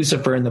term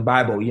Lucifer in the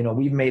Bible, you know,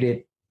 we've made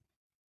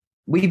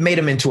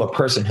him into a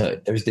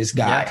personhood. There's this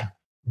guy. Yeah.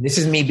 This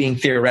is me being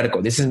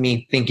theoretical. This is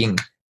me thinking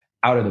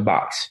out of the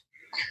box.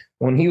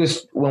 When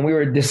we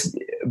were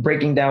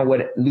breaking down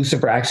what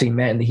Lucifer actually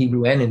meant in the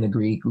Hebrew and in the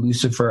Greek,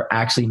 Lucifer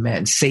actually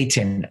meant,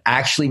 Satan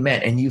actually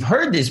meant, and you've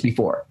heard this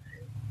before,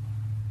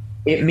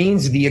 it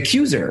means the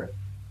accuser.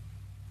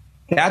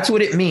 That's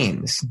what it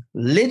means.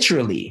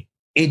 Literally,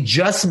 it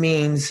just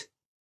means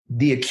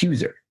the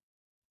accuser.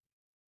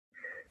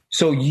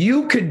 So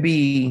you could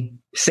be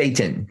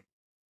Satan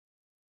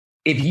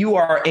if you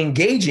are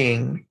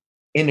engaging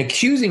in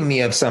accusing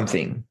me of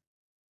something.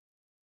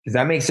 Does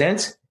that make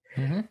sense?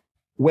 Mm-hmm.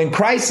 When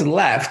Christ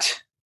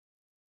left,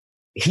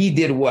 he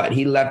did what?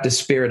 He left the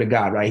Spirit of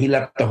God, right? He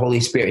left the Holy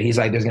Spirit. He's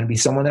like, there's going to be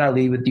someone that I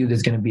leave with you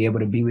that's going to be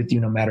able to be with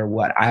you no matter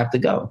what. I have to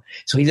go.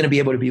 So he's going to be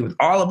able to be with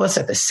all of us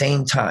at the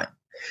same time,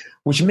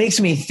 which makes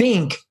me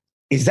think,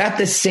 is that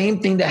the same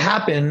thing that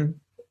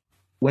happened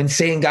when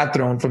Satan got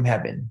thrown from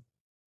heaven?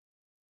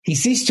 He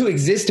ceased to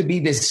exist to be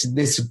this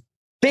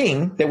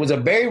thing that was a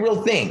very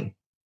real thing.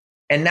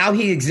 And now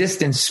he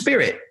exists in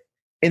spirit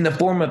in the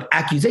form of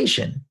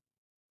accusation,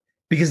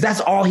 because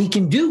that's all he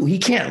can do. He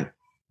can't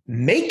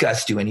make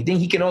us do anything.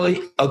 He can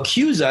only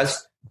accuse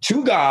us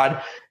to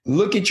God.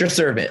 Look at your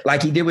servant,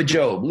 like he did with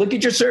Job. Look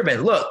at your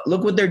servant.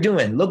 Look what they're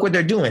doing. Look what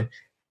they're doing.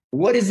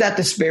 What is that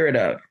the spirit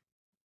of?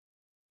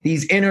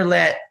 These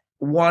internet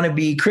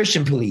wannabe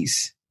Christian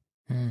police.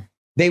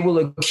 They will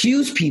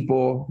accuse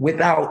people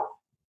without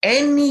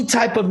any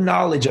type of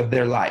knowledge of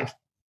their life.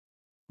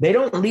 They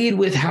don't lead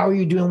with, how are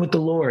you doing with the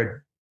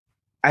Lord?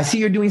 I see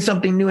you're doing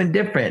something new and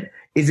different.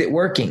 Is it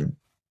working?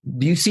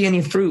 Do you see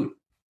any fruit?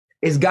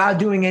 Is God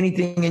doing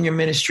anything in your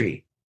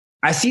ministry?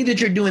 I see that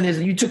you're doing this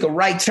and you took a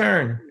right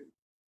turn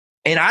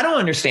and I don't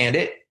understand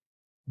it,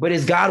 but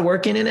is God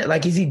working in it?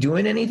 Like, is he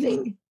doing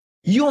anything?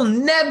 You'll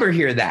never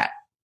hear that.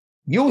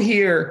 You'll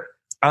hear,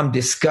 I'm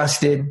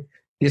disgusted.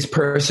 This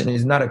person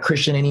is not a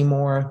Christian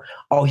anymore.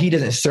 Oh, he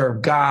doesn't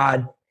serve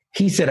God.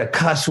 He said a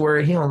cuss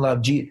word. He don't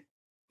love Jesus.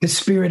 The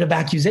spirit of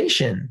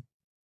accusation.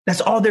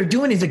 That's all they're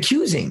doing is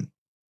accusing.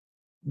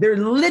 They're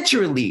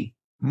literally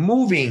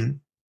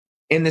moving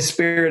in the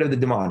spirit of the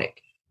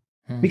demonic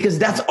because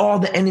that's all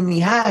the enemy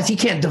has. He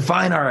can't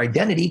define our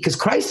identity because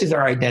Christ is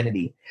our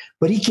identity,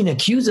 but he can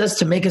accuse us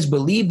to make us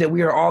believe that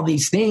we are all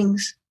these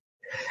things.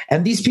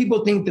 And these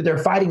people think that they're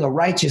fighting a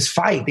righteous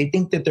fight. They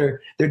think that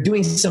they're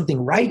doing something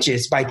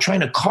righteous by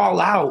trying to call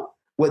out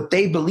what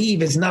they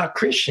believe is not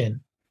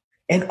Christian.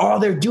 And all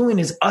they're doing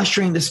is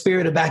ushering the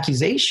spirit of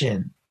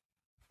accusation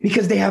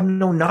because they have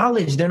no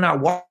knowledge. They're not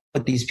walking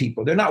with these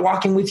people. They're not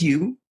walking with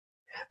you.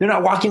 They're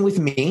not walking with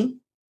me.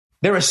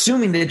 They're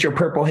assuming that your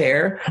purple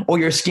hair or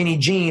your skinny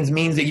jeans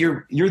means that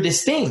you're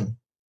this thing,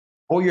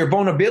 or your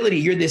vulnerability,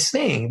 you're this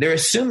thing. They're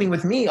assuming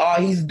with me,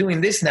 oh, he's doing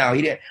this now.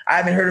 I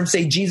haven't heard him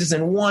say Jesus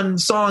in one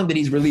song that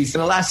he's released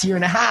in the last year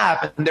and a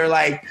half. And they're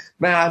like,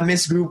 man, I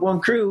miss Group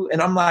One Crew.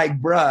 And I'm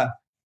like, bruh,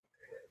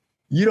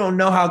 you don't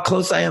know how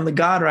close I am to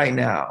God right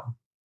now.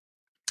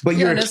 But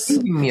you're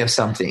accusing me of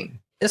something.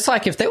 It's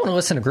like if they want to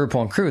listen to Group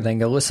One Crew, they can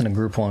go listen to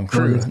Group One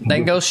Crew. They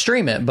can go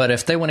stream it. But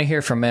if they want to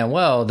hear from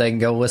Manuel, they can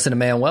go listen to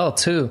Manuel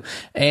too.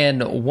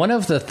 And one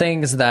of the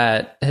things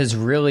that has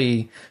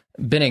really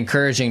been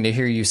encouraging to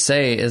hear you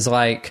say is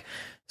like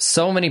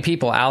so many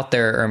people out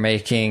there are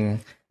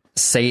making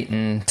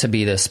Satan to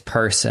be this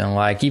person.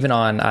 Like even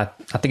on, I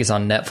think it's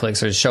on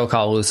Netflix, there's a show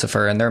called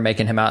Lucifer, and they're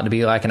making him out to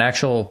be like an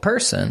actual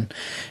person.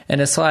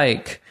 And it's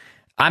like,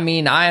 I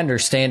mean, I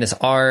understand it's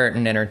art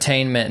and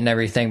entertainment and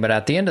everything, but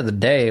at the end of the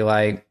day,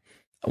 like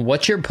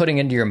what you're putting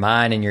into your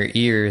mind and your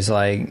ears,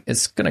 like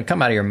it's going to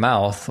come out of your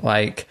mouth.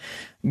 Like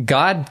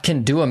God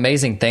can do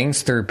amazing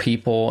things through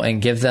people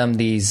and give them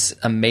these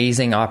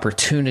amazing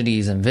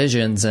opportunities and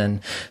visions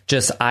and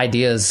just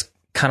ideas,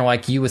 kind of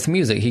like you with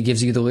music. He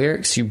gives you the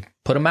lyrics, you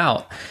put them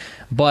out.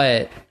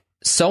 But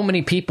so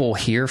many people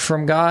hear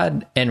from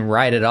God and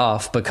write it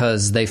off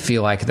because they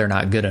feel like they're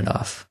not good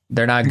enough.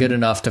 They're not good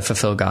enough to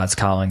fulfill God's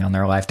calling on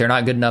their life. They're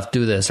not good enough to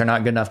do this. They're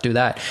not good enough to do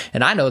that.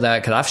 And I know that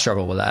because I've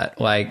struggled with that.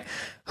 Like,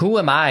 who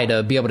am I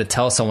to be able to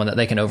tell someone that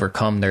they can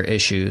overcome their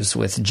issues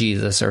with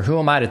Jesus? Or who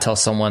am I to tell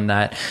someone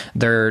that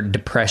their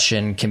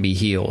depression can be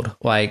healed?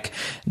 Like,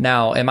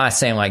 now, am I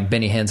saying like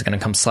Benny Hinn's going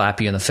to come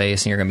slap you in the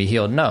face and you're going to be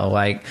healed? No,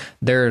 like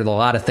there are a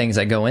lot of things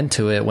that go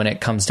into it when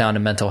it comes down to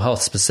mental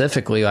health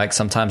specifically. Like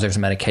sometimes there's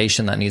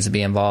medication that needs to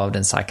be involved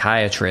in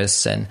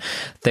psychiatrists and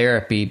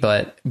therapy,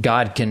 but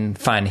God can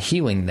find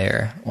healing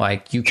there.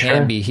 Like you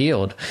can be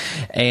healed.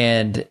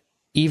 And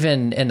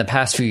even in the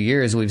past few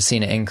years, we've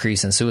seen an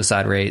increase in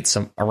suicide rates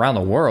around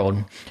the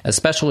world,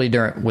 especially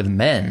with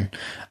men,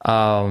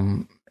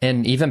 and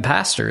even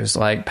pastors.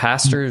 Like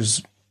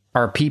pastors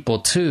are people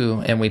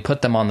too, and we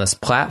put them on this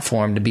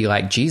platform to be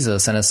like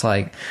Jesus, and it's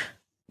like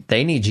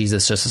they need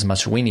Jesus just as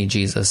much as we need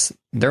Jesus.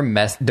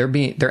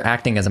 They're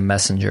acting as a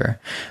messenger,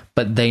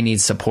 but they need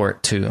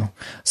support too.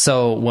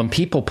 So when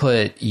people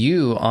put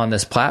you on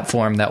this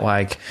platform that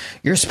like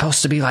you're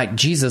supposed to be like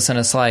Jesus, and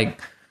it's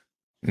like,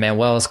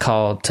 Manuel is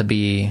called to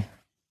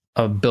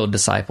build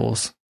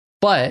disciples,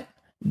 but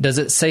does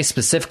it say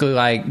specifically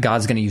like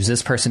God's going to use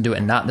this person to do it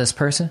and not this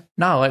person?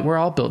 No, like we're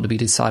all built to be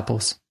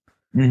disciples.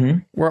 Mm-hmm.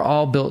 We're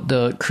all built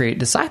to create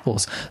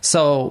disciples.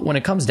 So when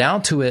it comes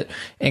down to it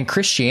in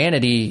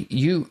Christianity,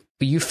 you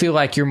feel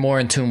like you're more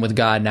in tune with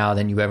God now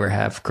than you ever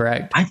have,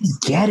 correct? I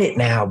just get it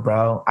now,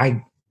 bro.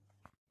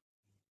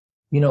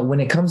 When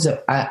it comes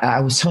to,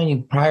 I was telling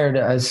you prior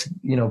to us,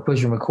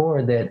 push and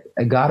record that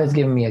God has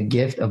given me a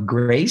gift of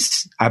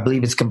grace. I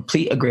believe it's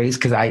complete a grace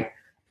because I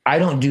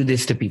don't do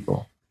this to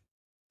people.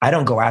 I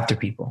don't go after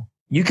people.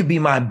 You could be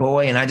my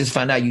boy and I just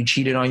found out you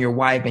cheated on your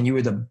wife and you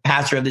were the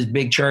pastor of this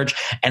big church.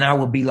 And I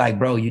will be like,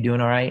 bro, you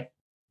doing all right?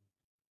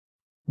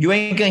 You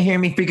ain't going to hear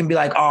me freaking be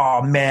like,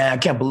 oh man, I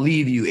can't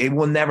believe you. It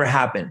will never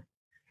happen.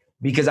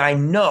 Because I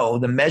know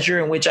the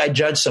measure in which I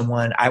judge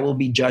someone, I will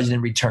be judged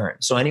in return.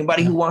 So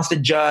anybody who wants to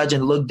judge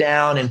and look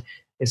down, and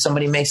if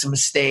somebody makes a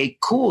mistake,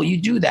 cool, you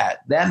do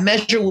that. That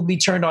measure will be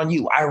turned on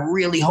you. I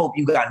really hope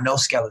you got no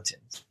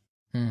skeletons.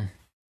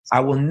 I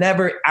will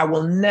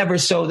never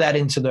sow that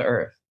into the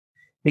earth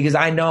because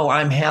I know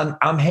I'm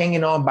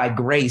hanging on by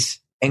grace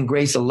and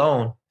grace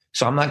alone.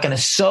 So I'm not going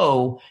to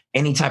sow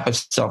any type of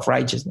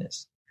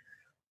self-righteousness.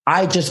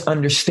 I just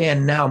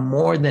understand now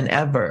more than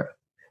ever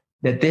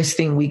that this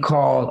thing we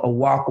call a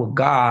walk with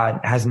God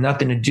has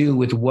nothing to do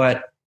with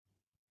what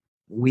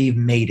we've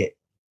made it.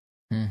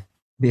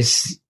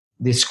 This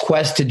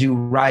quest to do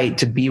right,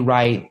 to be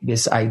right,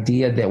 this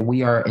idea that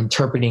we are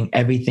interpreting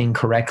everything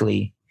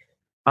correctly.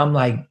 I'm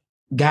like,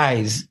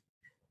 guys,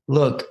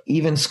 look,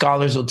 even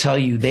scholars will tell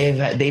you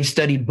they've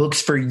studied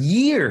books for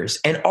years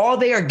and all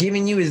they are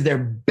giving you is their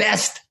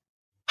best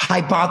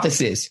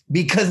hypothesis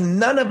because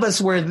none of us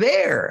were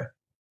there.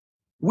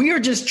 We are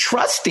just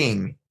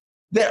trusting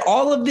that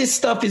all of this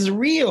stuff is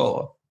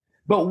real,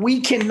 but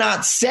we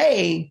cannot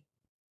say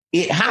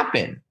it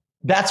happened.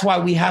 That's why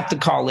we have to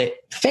call it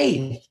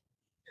faith.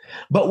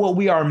 But what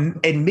we are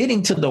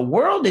admitting to the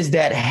world is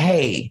that,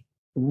 hey,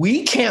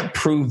 we can't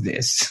prove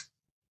this.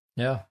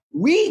 Yeah.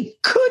 We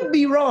could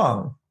be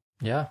wrong.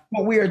 Yeah.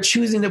 But we are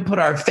choosing to put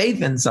our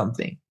faith in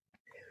something.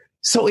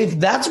 So if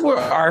that's where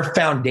our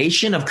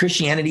foundation of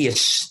Christianity is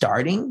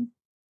starting,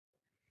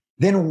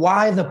 then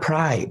why the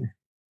pride?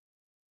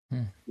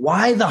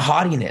 Why the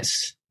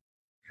haughtiness?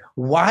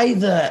 Why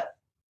the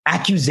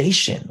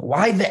accusation?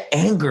 Why the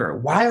anger?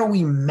 Why are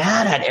we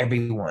mad at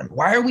everyone?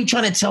 Why are we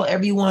trying to tell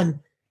everyone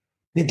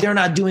that they're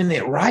not doing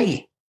it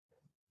right?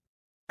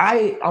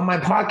 On my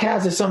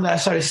podcast, it's something that I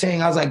started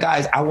saying. I was like,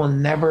 guys, I will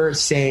never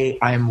say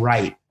I'm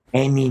right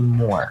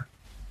anymore.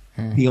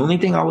 The only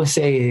thing I will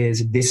say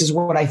is, this is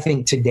what I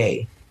think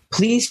today.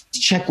 Please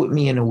check with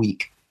me in a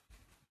week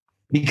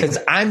because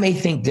I may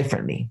think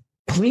differently.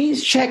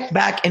 Please check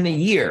back in a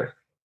year.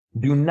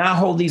 Do not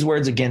hold these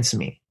words against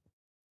me.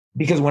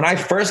 Because when I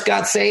first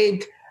got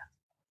saved,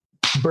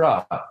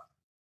 bruh,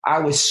 I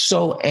was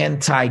so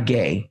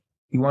anti-gay.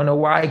 You want to know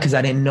why? Because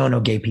I didn't know no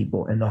gay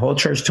people. And the whole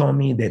church told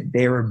me that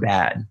they were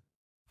bad.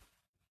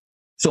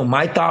 So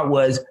my thought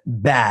was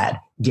bad,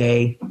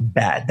 gay,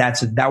 bad.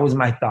 That was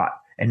my thought.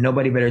 And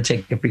nobody better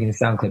take a freaking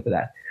sound clip of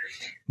that.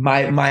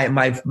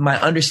 My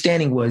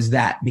understanding was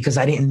that because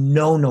I didn't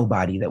know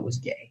nobody that was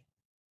gay.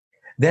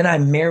 Then I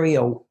marry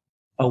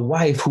a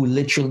wife who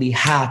literally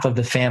half of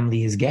the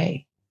family is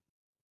gay.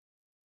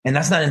 And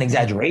that's not an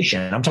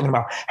exaggeration. I'm talking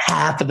about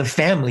half of the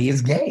family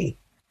is gay.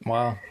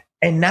 Wow.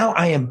 And now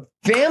I am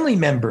family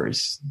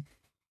members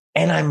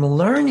and I'm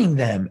learning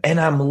them and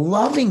I'm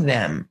loving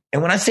them.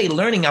 And when I say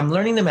learning, I'm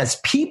learning them as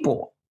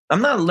people.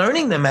 I'm not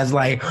learning them as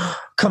like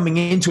coming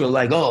into it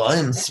like, oh,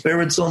 I'm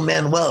spiritual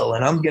Manuel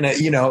and I'm going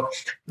to,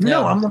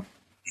 no, I'm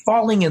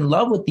falling in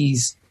love with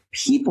these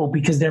people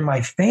because they're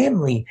my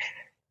family.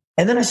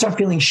 And then I start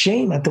feeling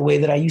shame at the way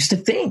that I used to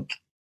think.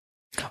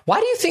 Why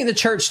do you think the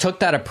church took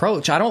that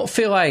approach? I don't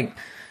feel like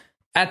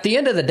at the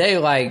end of the day,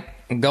 like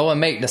go and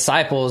make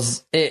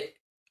disciples.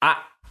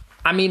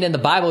 I mean, in the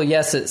Bible,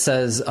 yes, it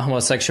says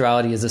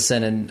homosexuality is a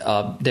sin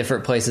in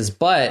different places,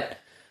 but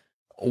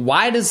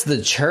why does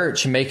the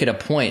church make it a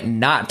point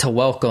not to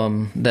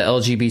welcome the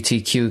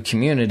LGBTQ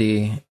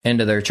community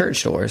into their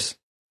church doors?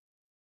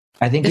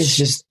 I think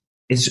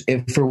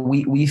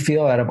we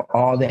feel out of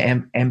all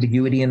the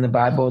ambiguity in the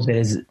Bible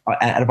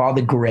out of all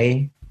the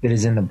gray that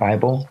is in the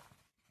Bible,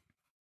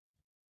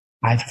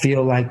 I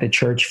feel like the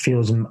church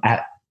feels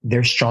at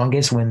their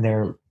strongest when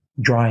they're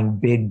drawing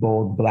big,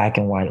 bold, black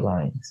and white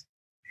lines.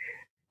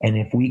 And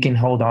if we can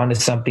hold on to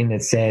something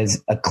that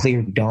says a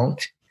clear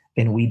don't,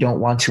 then we don't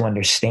want to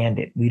understand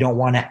it. We don't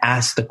want to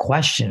ask the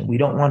question. We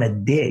don't want to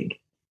dig.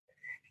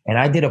 And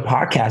I did a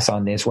podcast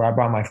on this where I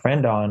brought my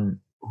friend on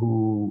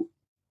who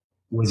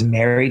was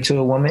married to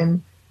a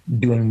woman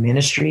doing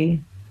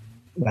ministry,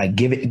 like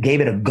gave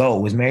it a go,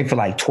 was married for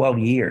like 12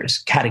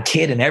 years, had a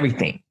kid and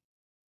everything.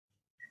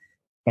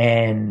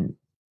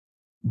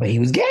 But he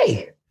was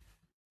gay.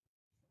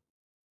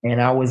 And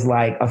I was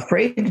like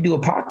afraid to do a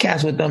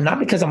podcast with him, not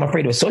because I'm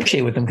afraid to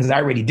associate with him, because I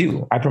already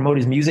do. I promote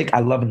his music. I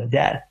love him to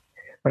death.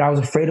 But I was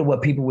afraid of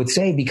what people would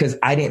say because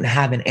I didn't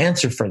have an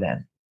answer for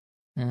them.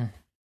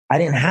 I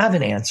didn't have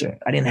an answer.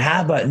 I didn't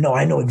have no,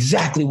 I know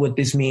exactly what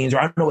this means, or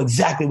I know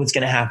exactly what's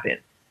going to happen.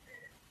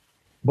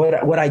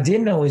 But what I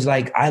did know is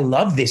like, I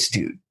love this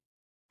dude.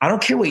 I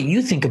don't care what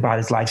you think about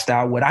his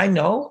lifestyle. What I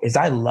know is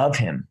I love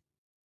him.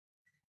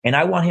 And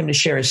I want him to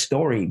share his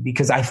story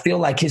because I feel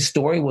like his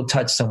story will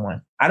touch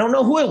someone. I don't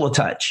know who it will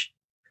touch.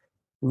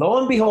 Lo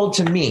and behold,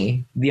 to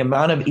me, the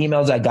amount of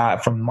emails I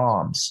got from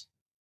moms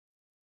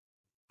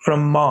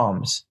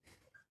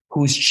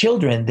whose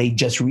children they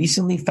just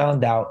recently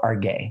found out are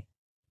gay.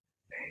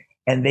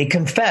 And they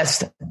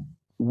confessed,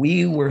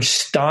 we were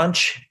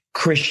staunch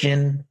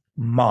Christian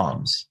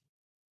moms.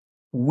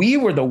 We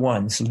were the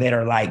ones that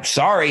are like,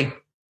 sorry,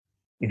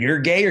 if you're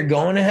gay, you're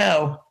going to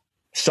hell.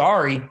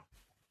 Sorry.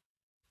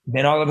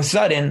 Then all of a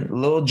sudden,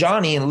 little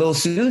Johnny and little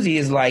Susie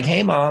is like,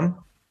 hey,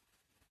 mom,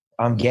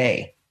 I'm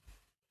gay.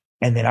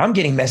 And then I'm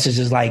getting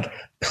messages like,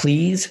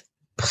 please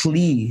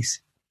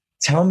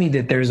tell me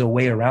that there's a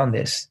way around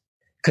this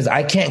because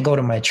I can't go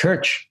to my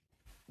church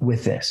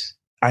with this.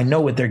 I know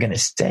what they're going to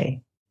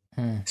say.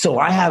 So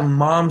I have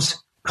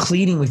moms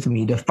pleading with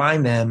me to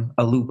find them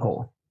a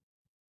loophole.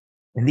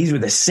 And these were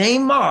the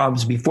same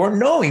moms before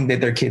knowing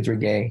that their kids were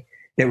gay.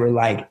 They were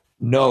like,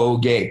 no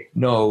gay,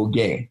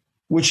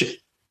 which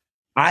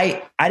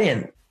I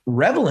didn't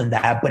revel in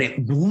that, but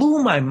it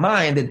blew my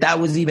mind that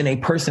was even a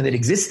person that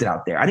existed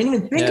out there. I didn't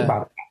even think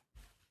about it.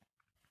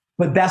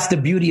 But that's the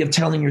beauty of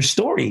telling your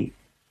story.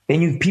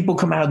 Then people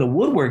come out of the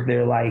woodwork.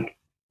 They're like,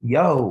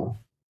 yo,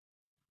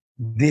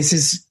 this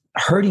is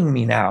hurting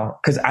me now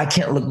because I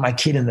can't look my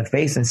kid in the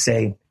face and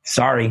say,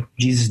 sorry,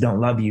 Jesus don't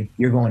love you.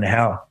 You're going to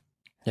hell.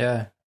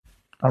 Yeah.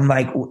 I'm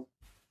like,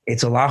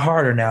 it's a lot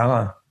harder now,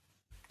 huh?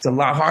 It's a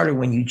lot harder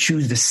when you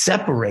choose to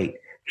separate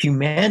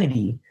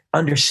humanity,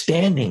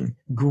 understanding,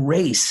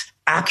 grace,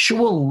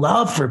 actual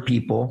love for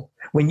people.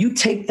 When you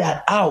take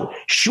that out,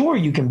 sure,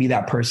 you can be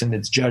that person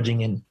that's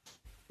judging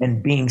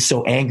and being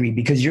so angry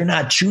because you're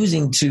not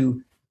choosing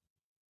to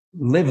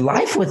live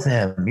life with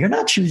them. You're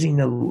not choosing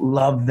to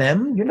love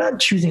them. You're not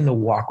choosing to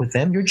walk with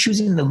them. You're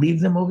choosing to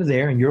leave them over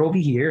there and you're over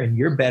here and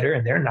you're better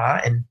and they're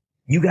not. And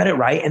you got it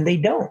right and they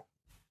don't.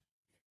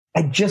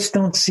 I just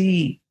don't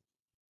see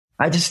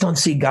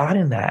God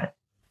in that.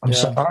 I'm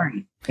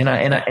sorry.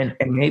 And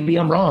maybe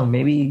I'm wrong.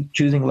 Maybe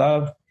choosing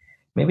love,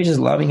 maybe just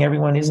loving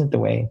everyone isn't the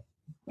way.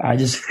 I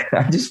just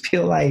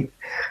feel like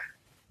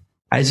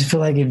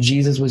if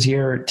Jesus was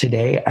here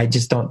today, I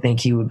just don't think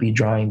he would be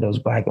drawing those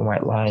black and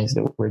white lines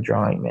that we're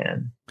drawing,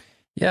 man.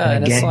 Yeah.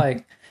 And it's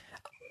like,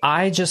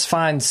 I just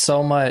find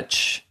so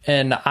much,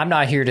 and I'm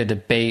not here to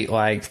debate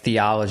like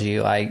theology.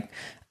 Like,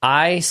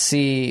 I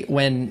see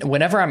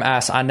whenever I'm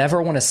asked, I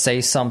never want to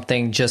say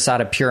something just out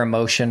of pure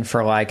emotion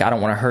for like, I don't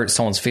want to hurt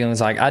someone's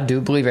feelings. Like, I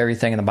do believe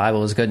everything in the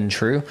Bible is good and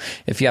true.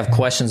 If you have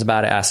questions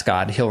about it, ask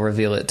God. He'll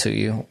reveal it to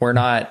you.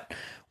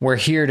 We're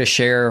here to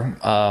share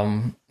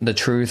the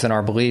truth and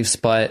our beliefs.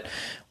 But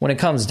when it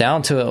comes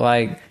down to it,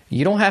 like,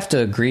 you don't have to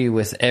agree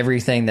with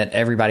everything that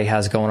everybody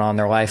has going on in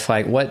their life.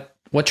 Like,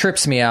 what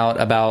trips me out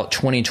about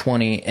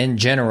 2020 in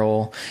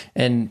general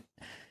and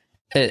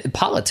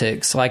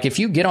politics, like if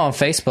you get on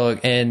Facebook,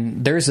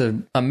 and there's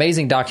an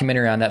amazing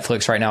documentary on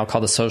Netflix right now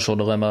called The Social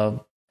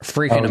Dilemma,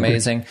 freaking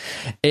amazing.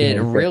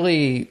 It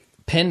really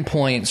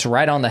pinpoints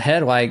right on the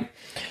head, like,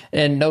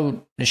 and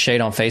no shade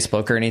on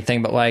Facebook or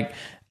anything, but like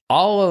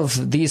all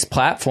of these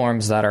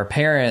platforms that our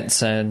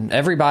parents and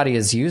everybody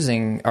is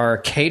using are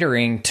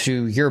catering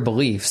to your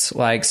beliefs.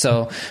 Like,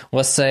 so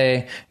let's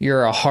say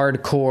you're a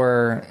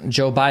hardcore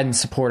Joe Biden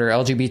supporter,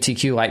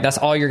 LGBTQ, like that's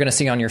all you're going to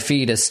see on your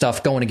feed is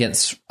stuff going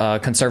against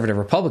conservative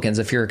Republicans.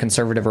 If you're a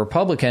conservative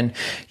Republican,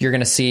 you're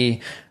going to see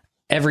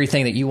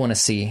everything that you want to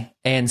see.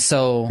 And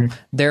so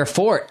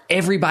therefore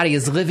everybody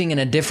is living in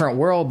a different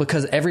world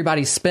because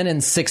everybody's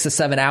spending 6 to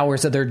 7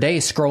 hours of their day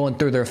scrolling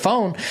through their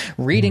phone,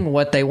 reading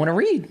what they want to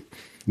read.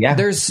 Yeah.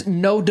 There's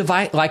no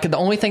divide. Like the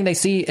only thing they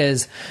see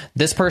is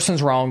this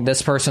person's wrong.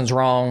 This person's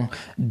wrong.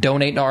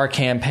 Donate to our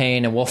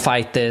campaign and we'll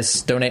fight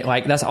this. Donate.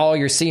 Like that's all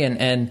you're seeing.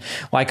 And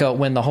like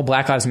when the whole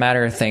Black Lives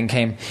Matter thing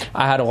came,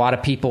 I had a lot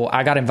of people,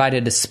 I got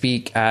invited to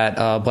speak at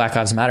a Black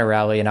Lives Matter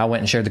rally, and I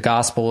went and shared the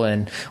gospel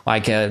and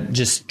like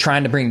just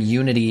trying to bring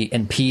unity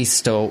and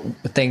peace to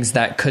things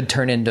that could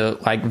turn into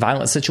like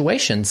violent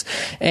situations.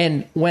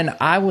 And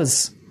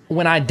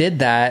when I did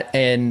that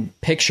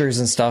and pictures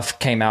and stuff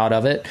came out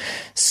of it,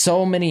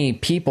 so many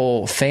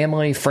people,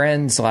 family,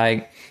 friends,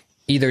 like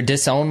either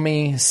disowned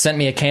me, sent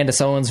me a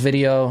Candace Owens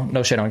video.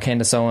 No shit on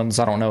Candace Owens.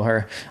 I don't know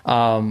her.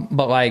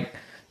 But like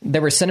they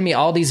were sending me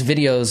all these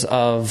videos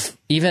of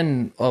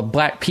even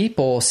black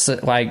people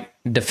like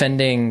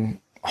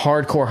defending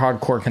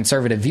hardcore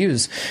conservative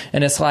views.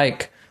 And it's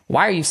like,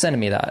 why are you sending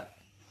me that?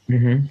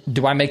 Mm-hmm.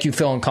 Do I make you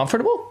feel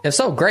uncomfortable? If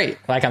so, great.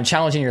 Like I'm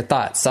challenging your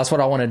thoughts. That's what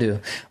I want to do.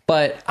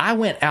 But I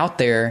went out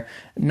there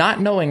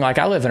not knowing, like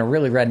I live in a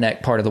really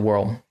redneck part of the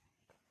world.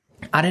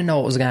 I didn't know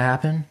what was going to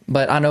happen,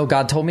 but I know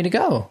God told me to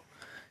go.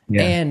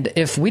 Yeah. And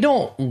if we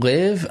don't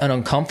live an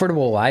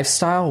uncomfortable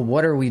lifestyle,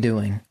 what are we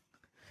doing?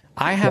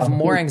 I have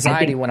more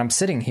anxiety when I'm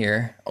sitting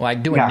here,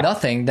 like doing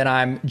nothing than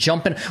I'm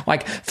jumping.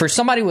 Like for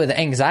somebody with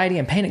anxiety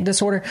and panic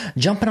disorder,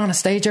 jumping on a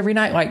stage every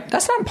night, like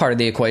that's not part of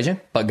the equation,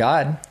 but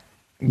God,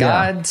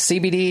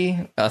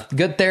 CBD, a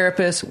good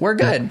therapist, we're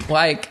good.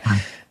 Like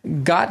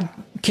God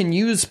can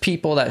use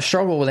people that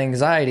struggle with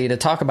anxiety to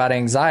talk about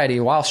anxiety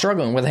while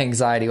struggling with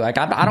anxiety. Like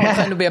I don't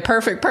claim to be a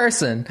perfect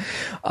person.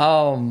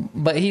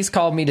 But he's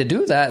called me to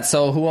do that.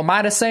 So who am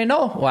I to say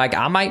no? Like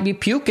I might be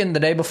puking the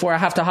day before I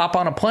have to hop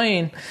on a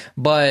plane,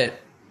 but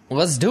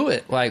let's do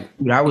it. Like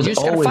I was you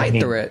just gotta fight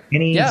through it.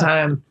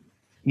 Anytime,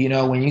 you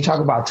know, when you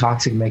talk about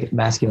toxic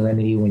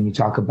masculinity, when you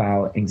talk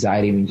about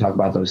anxiety, when you talk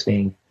about those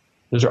things,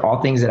 those are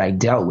all things that I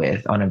dealt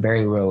with on a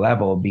very real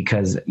level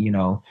because, you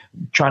know,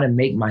 trying to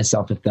make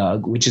myself a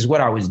thug, which is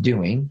what I was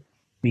doing,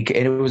 because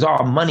it was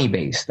all money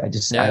based. I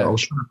was trying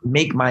to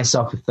make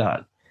myself a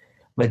thug.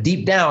 But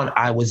deep down,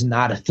 I was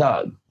not a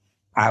thug.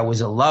 I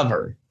was a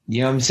lover.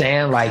 You know what I'm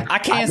saying? Like I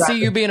can't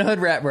see you being a hood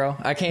rat, bro.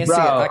 I can't see it.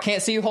 I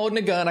can't see you holding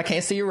a gun. I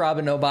can't see you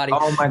robbing nobody.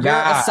 Oh my God.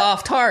 You're a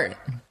soft heart.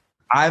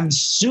 I'm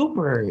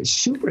super,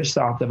 super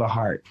soft of a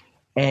heart.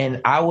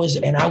 And I was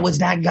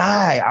that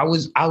guy. I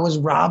was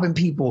robbing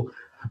people.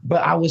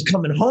 But I was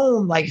coming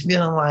home like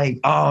feeling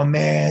like, oh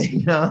man,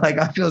 you know, like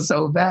I feel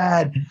so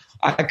bad.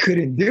 I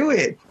couldn't do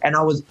it. And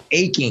I was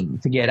aching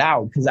to get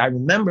out because I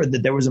remembered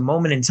that there was a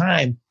moment in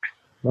time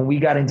when we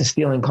got into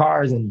stealing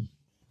cars and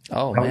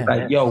I was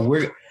like,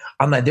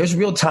 I'm like, there's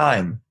real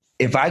time.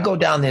 If I go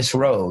down this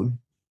road,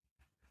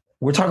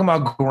 we're talking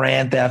about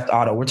grand theft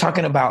auto. We're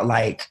talking about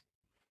like,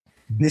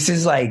 this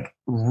is like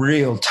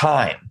real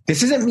time.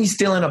 This isn't me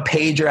stealing a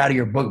pager out of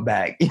your book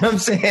bag. You know what I'm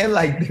saying?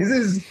 Like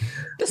this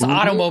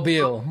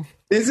automobile.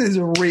 This is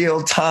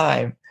real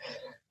time.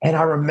 And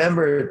I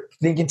remember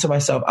thinking to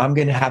myself, I'm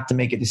going to have to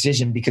make a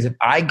decision, because if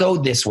I go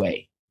this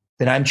way,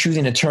 then I'm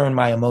choosing to turn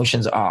my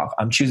emotions off.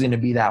 I'm choosing to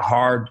be that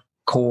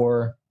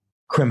hardcore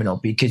criminal,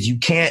 because you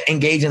can't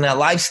engage in that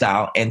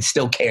lifestyle and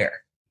still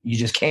care. You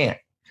just can't.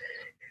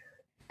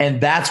 And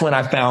that's when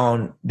I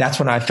found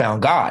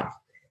God.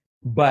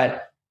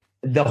 But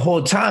the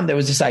whole time there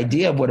was this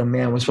idea of what a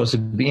man was supposed to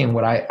be and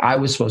what I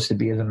was supposed to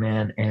be as a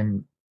man.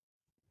 And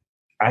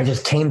I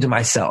just came to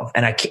myself,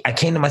 and I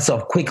came to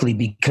myself quickly,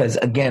 because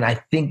again, I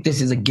think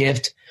this is a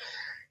gift.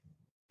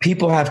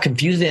 People have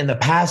confused it in the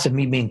past of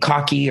me being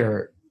cocky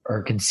or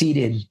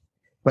conceited,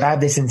 but I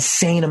have this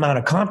insane amount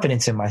of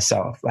confidence in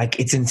myself. Like,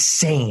 it's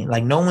insane.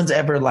 Like, no one's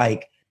ever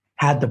like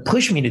had to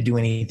push me to do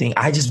anything.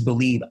 I just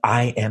believe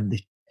I am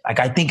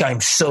I think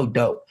I'm so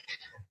dope.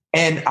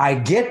 And I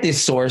get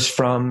this source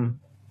from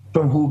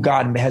who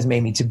God has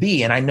made me to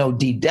be. And I know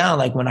deep down,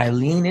 like, when I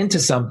lean into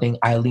something,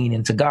 I lean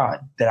into God,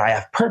 that I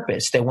have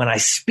purpose, that when I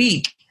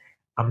speak,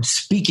 I'm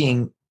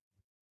speaking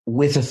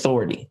with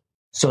authority.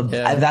 So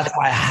that's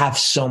why I have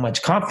so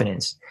much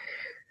confidence.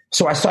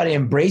 So I started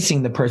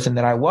embracing the person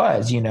that I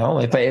was. You know,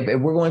 if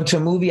we're going to a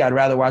movie, I'd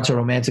rather watch a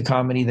romantic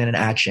comedy than an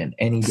action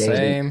any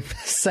day.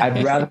 Same.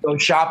 I'd rather go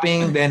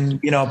shopping than,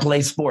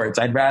 play sports.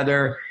 I'd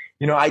rather,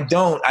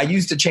 I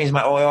used to change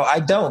my oil.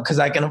 I don't, because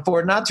I can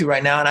afford not to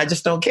right now. And I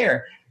just don't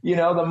care.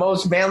 The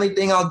most manly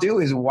thing I'll do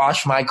is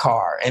wash my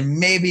car. And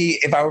maybe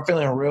if I were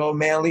feeling real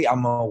manly,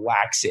 I'm going to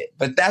wax it.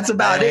 But that's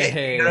about it.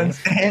 You know what I'm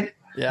saying?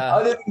 Yeah.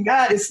 Other than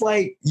that, it's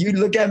like, you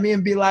look at me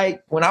and be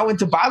like, when I went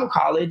to Bible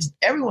college,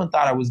 everyone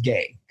thought I was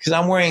gay, because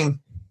I'm wearing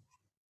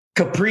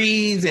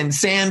capris and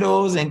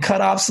sandals and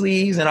cut off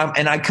sleeves, and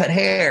I cut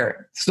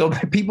hair. So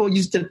people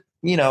used to,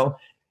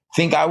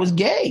 think I was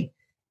gay.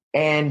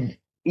 And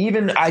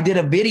even I did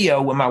a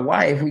video with my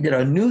wife. We did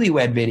a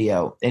newlywed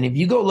video. And if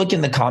you go look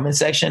in the comment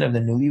section of the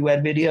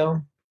newlywed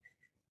video,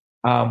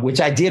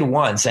 which I did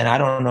once, and I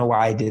don't know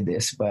why I did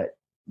this, but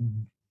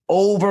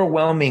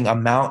overwhelming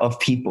amount of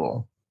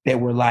people that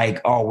were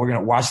like, oh, we're going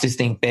to watch this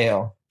thing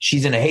fail.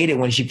 She's going to hate it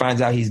when she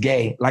finds out he's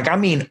gay. Like, I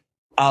mean,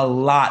 a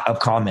lot of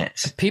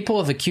comments. People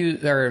have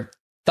accused or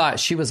thought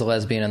she was a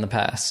lesbian in the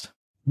past.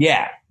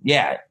 Yeah.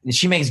 Yeah.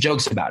 She makes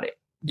jokes about it.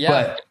 Yeah.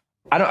 But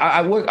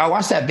I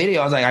watched that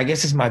video. I was like, I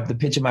guess it's the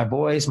pitch of my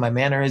voice, my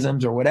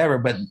mannerisms or whatever.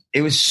 But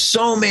it was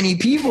so many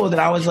people that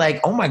I was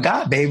like, oh my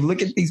God, babe,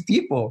 look at these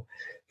people.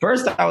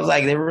 First, I was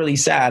like, they were really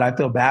sad. I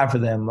feel bad for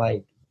them.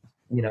 Like,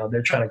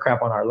 they're trying to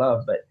crap on our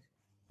love. But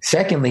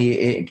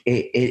secondly,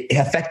 it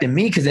affected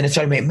me, because then it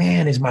started making,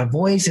 man, is my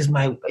voice,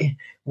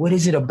 what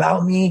is it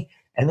about me?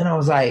 And then I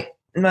was like,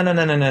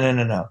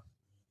 no.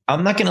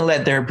 I'm not going to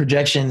let their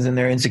projections and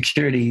their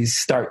insecurities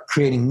start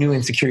creating new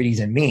insecurities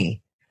in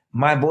me.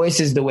 My voice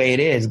is the way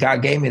it is.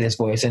 God gave me this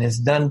voice, and it's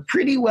done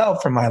pretty well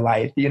for my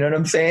life. You know what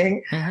I'm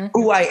saying? Mm-hmm.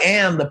 Who I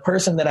am, the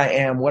person that I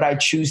am, what I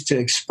choose to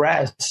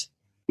express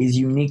is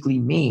uniquely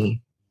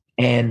me.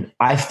 And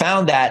I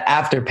found that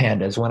after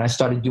Pandas, when I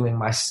started doing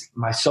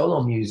my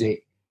solo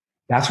music,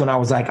 that's when I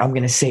was like, I'm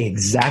going to say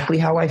exactly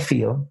how I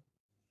feel.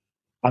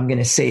 I'm going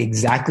to say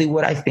exactly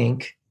what I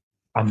think.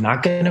 I'm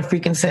not going to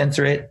freaking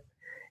censor it.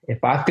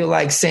 If I feel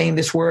like saying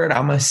this word,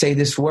 I'm going to say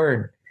this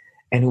word.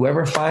 And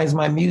whoever finds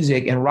my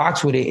music and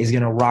rocks with it is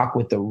going to rock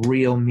with the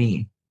real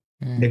me.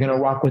 They're going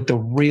to rock with the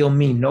real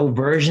me. No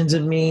versions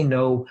of me.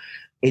 No,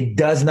 it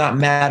does not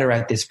matter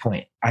at this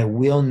point. I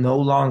will no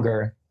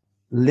longer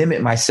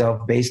limit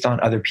myself based on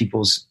other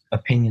people's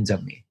opinions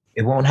of me.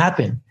 It won't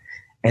happen.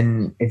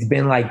 And it's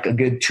been like a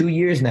good 2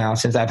 years now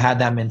since I've had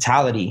that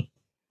mentality.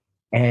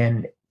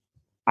 And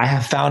I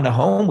have found a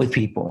home with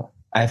people.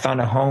 I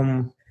found a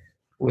home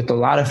with a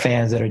lot of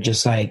fans that are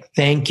just like,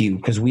 thank you,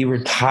 because we were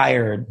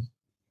tired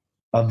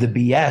of the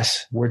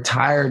BS. We're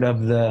tired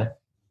of the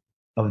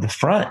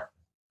front.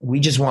 We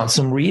just want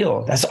some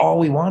real. That's all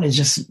we want, is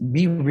just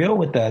be real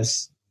with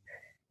us.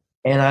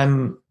 And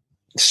I'm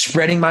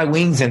spreading my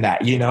wings in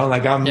that,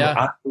 like I'm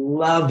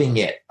loving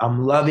it.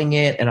 I'm loving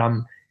it.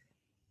 And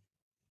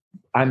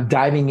I'm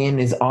diving in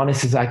as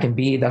honest as I can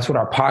be. That's what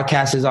our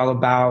podcast is all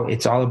about.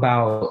 It's all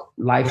about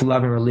life,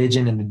 love, and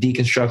religion, and the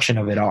deconstruction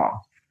of it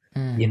all.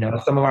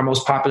 Some of our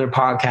most popular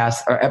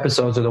podcasts or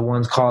episodes are the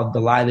ones called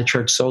The Lie the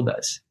Church Sold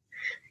Us.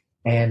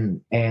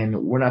 And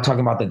we're not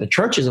talking about that the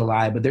church is a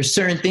lie, but there's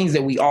certain things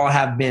that we all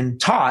have been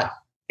taught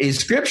is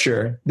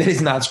scripture that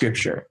is not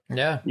scripture.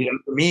 Yeah.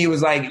 For me, it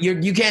was like,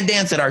 you can't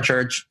dance at our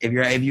church. If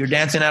you're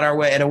dancing at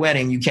a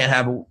wedding, you can't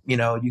have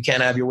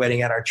your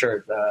wedding at our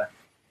church.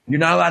 You're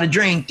not allowed to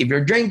drink. If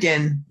you're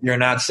drinking, you're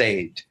not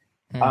saved.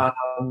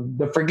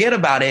 But forget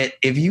about it.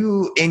 If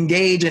you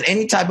engage in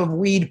any type of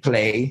weed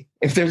play,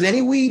 if there's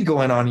any weed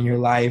going on in your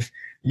life,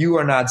 you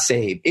are not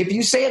saved. If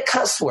you say a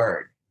cuss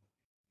word,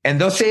 and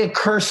they'll say a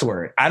curse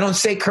word. I don't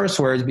say curse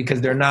words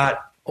because they're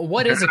not.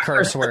 What is a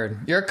curse word?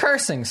 You're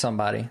cursing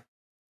somebody.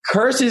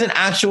 Curse is an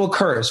actual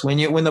curse.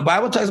 When the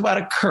Bible talks about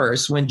a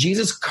curse, when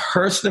Jesus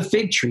cursed the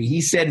fig tree, he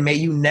said, may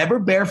you never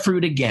bear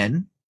fruit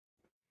again.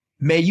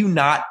 May you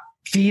not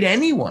feed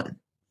anyone.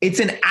 It's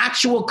an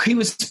actual, he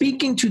was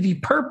speaking to the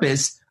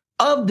purpose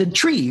of the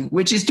tree,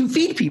 which is to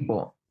feed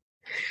people.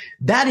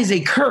 That is a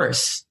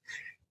curse.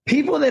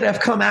 People that have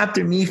come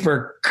after me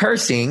for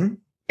cursing,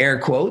 air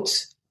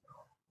quotes,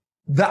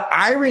 the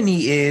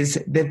irony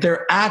is that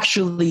they're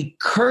actually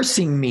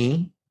cursing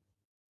me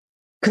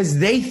because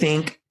they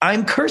think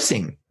I'm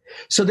cursing.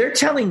 So they're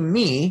telling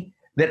me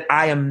that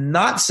I am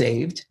not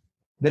saved,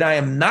 that I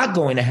am not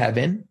going to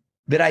heaven,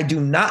 that I do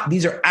not,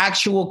 these are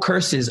actual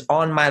curses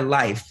on my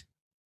life,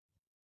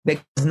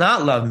 that does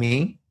not love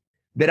me,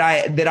 that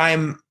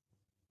I'm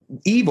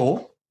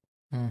evil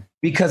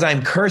because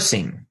I'm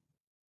cursing.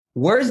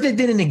 Words that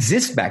didn't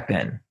exist back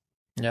then.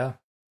 Yeah.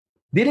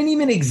 They didn't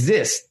even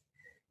exist.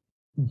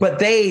 But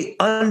they,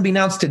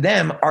 unbeknownst to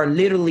them, are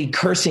literally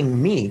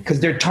cursing me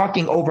because they're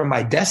talking over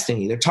my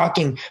destiny. They're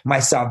talking my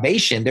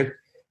salvation.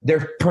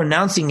 They're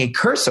pronouncing a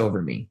curse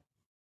over me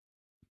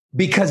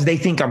because they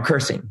think I'm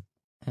cursing,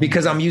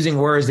 because I'm using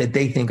words that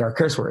they think are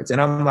curse words.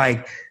 And I'm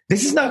like,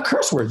 this is not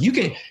curse words. You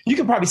can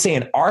probably say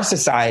in our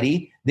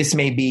society, this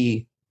may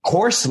be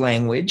coarse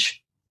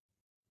language.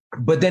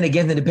 But then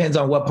again, it depends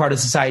on what part of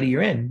society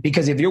you're in.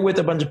 Because if you're with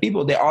a bunch of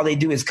people that all they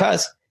do is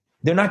cuss,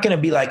 they're not going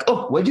to be like,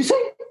 oh, what'd you say?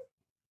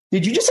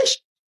 Did you just say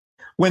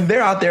when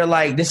they're out there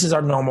like, this is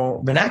our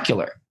normal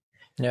vernacular.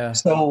 Yeah.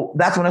 So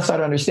that's when I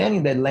started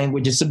understanding that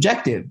language is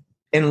subjective.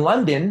 In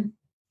London,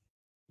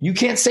 you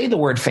can't say the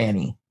word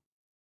fanny.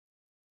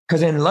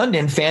 Because in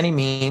London, fanny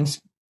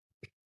means.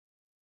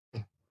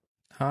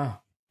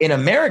 In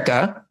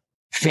America,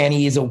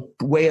 fanny is a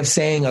way of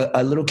saying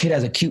a little kid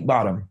has a cute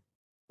bottom.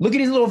 Look at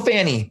his little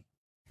fanny.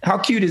 How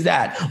cute is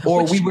that?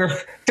 Or we wear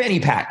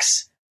fanny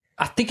packs.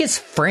 I think it's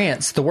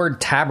France. The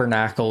word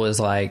tabernacle is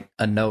like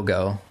a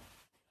no-go.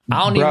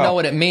 I don't even know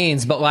what it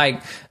means, but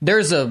like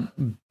there's a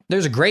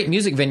great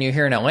music venue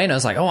here in Atlanta.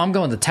 It's like, oh, I'm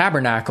going to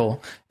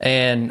Tabernacle.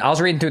 And I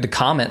was reading through the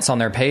comments on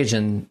their page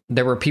and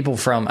there were people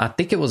from, I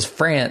think it was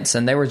France,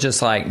 and they were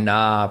just like,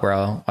 nah,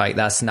 bro, like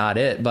that's not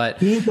it. But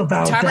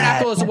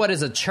Tabernacle is what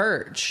is a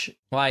church.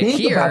 Like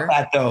think here. About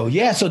that though.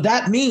 Yeah. So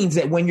that means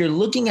that when you're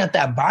looking at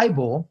that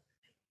Bible,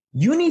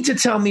 you need to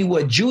tell me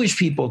what Jewish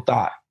people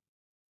thought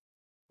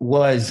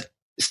was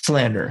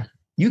slander.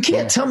 You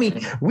can't tell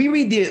me. We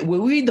read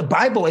the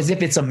Bible as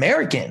if it's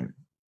American.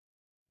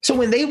 So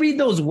when they read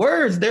those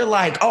words, they're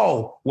like,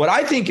 oh, what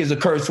I think is a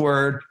curse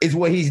word is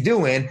what he's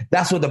doing.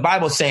 That's what the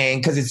Bible's saying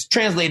because it's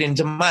translated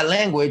into my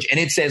language and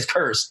it says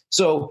curse.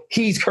 So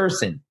he's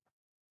cursing.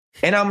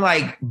 And I'm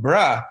like,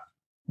 bruh,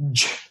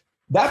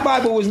 that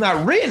Bible was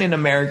not written in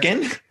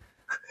American.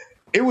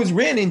 It was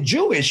written in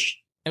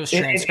Jewish. It was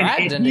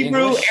transcribed in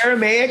Hebrew, English,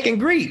 Aramaic, and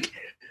Greek.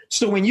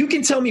 So when you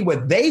can tell me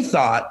what they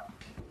thought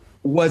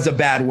was a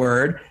bad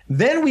word,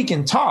 then we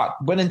can talk.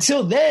 But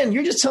until then,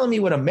 you're just telling me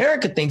what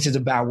America thinks is a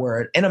bad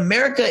word. And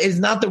America is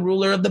not the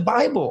ruler of the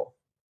Bible.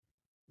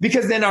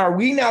 Because then are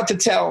we now to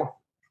tell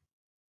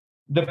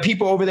the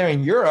people over there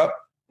in Europe,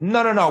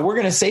 no, we're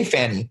going to say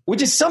fanny,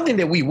 which is something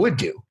that we would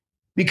do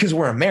because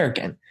we're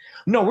American.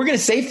 No, we're going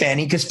to say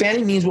fanny because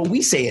fanny means what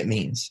we say it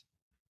means.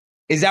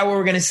 Is that what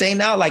we're going to say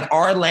now? Like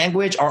our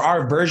language or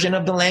our version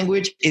of the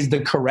language is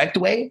the correct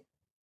way?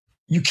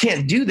 You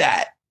can't do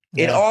that.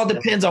 It all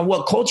depends on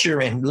what culture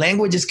you're in.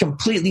 Language is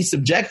completely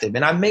subjective.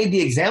 And I made the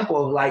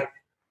example of like,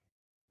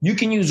 you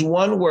can use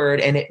one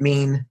word and it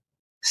mean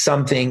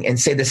something and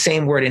say the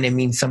same word and it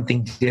means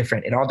something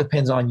different. It all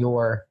depends on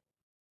your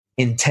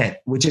intent,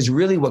 which is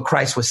really what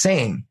Christ was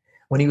saying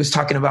when he was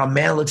talking about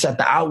man looks at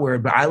the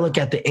outward, but I look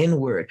at the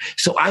inward.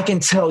 So I can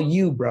tell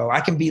you, bro,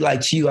 I can be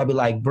like to you. I'll be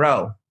like,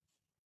 bro,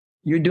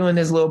 you're doing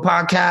this little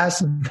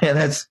podcast. Man,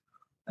 that's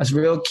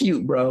real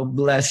cute, bro.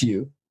 Bless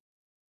you.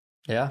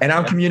 Yeah. And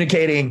I'm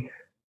communicating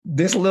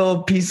this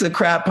little piece of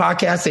crap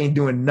podcast ain't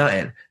doing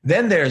nothing.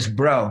 Then there's,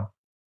 bro,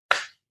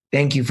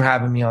 thank you for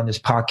having me on this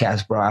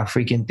podcast, bro. I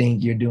freaking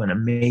think you're doing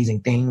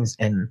amazing things.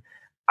 And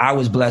I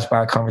was blessed by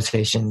our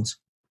conversations.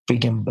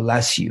 Freaking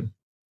bless you.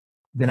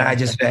 Then I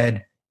just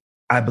said,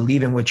 I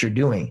believe in what you're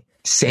doing.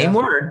 Same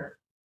word,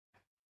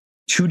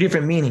 two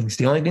different meanings.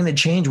 The only thing that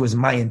changed was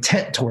my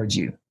intent towards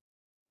you.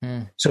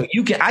 So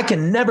I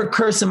can never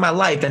curse in my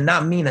life and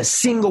not mean a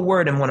single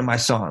word in one of my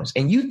songs.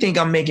 And you think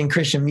I'm making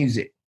Christian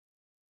music.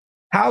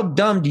 How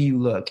dumb do you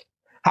look?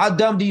 How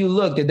dumb do you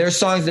look that there's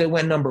songs that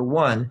went number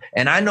one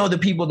and I know the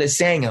people that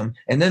sang them,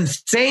 and then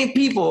the same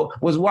people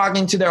was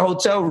walking to their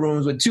hotel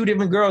rooms with two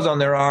different girls on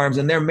their arms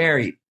and they're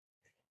married.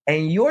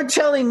 And you're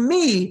telling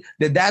me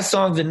that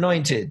song's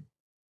anointed.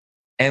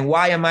 And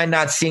why am I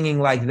not singing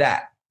like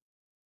that?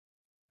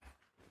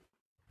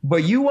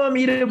 But you want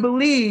me to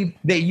believe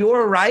that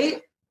you're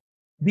right?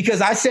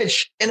 Because I said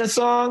in a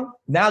song,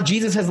 now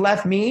Jesus has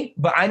left me,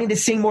 but I need to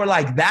sing more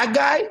like that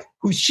guy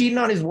who's cheating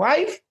on his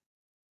wife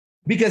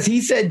because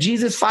he said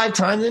Jesus 5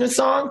 times in a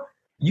song.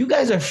 You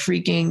guys are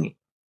freaking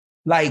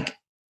like,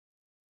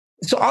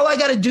 so all I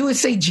got to do is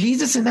say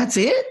Jesus and that's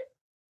it?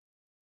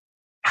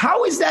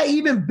 How is that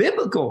even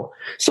biblical?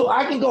 So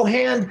I can go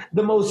hand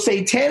the most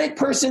satanic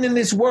person in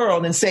this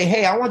world and say,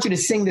 hey, I want you to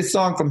sing this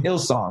song from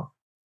Hillsong.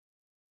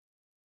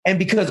 And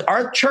because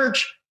our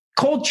church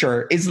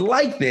culture is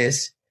like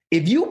this,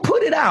 if you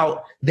put it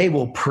out, they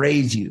will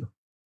praise you.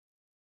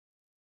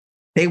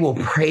 They will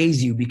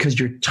praise you because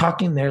you're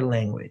talking their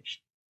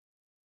language.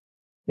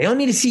 They don't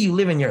need to see you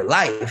living your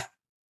life.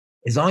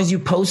 As long as you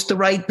post the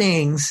right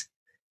things,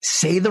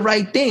 say the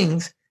right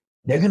things,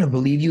 they're going to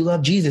believe you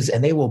love Jesus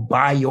and they will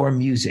buy your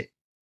music.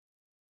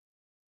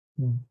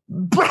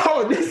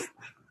 Bro,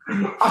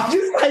 I'm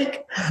just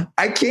like,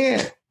 I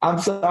can't. I'm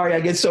sorry.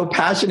 I get so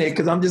passionate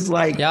because I'm just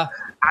like, yeah.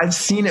 I've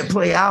seen it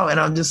play out and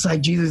I'm just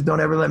like, Jesus,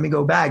 don't ever let me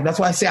go back. That's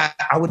why I say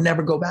I would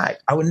never go back.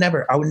 I would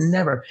never.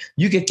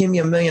 You could give me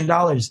 $1 million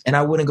and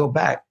I wouldn't go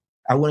back.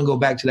 I wouldn't go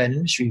back to that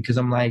industry because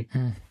I'm like,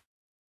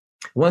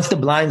 once the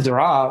blinds are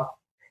off,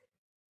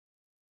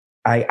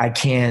 I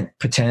can't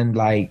pretend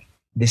like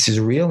this is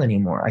real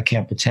anymore. I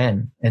can't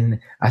pretend. And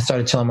I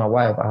started telling my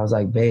wife, I was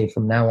like, babe,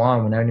 from now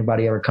on, when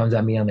anybody ever comes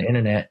at me on the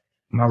internet,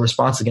 my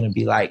response is going to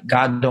be like,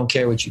 God don't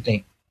care what you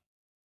think.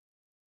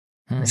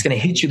 It's going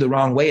to hit you the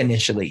wrong way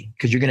initially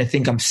because you're going to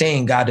think I'm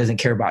saying God doesn't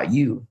care about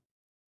you.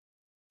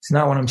 It's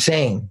not what I'm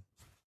saying.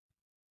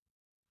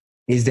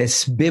 Is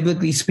that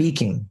biblically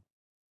speaking,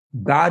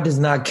 God does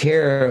not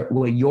care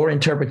what your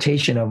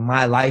interpretation of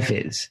my life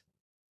is.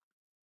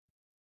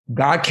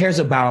 God cares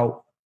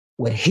about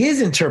what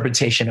his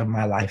interpretation of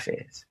my life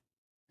is.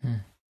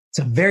 It's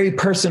a very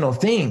personal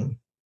thing.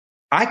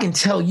 I can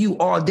tell you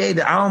all day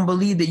that I don't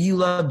believe that you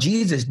love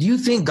Jesus. Do you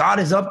think God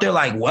is up there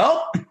like,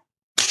 well,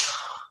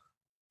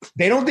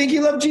 they don't think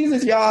you love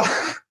Jesus, y'all.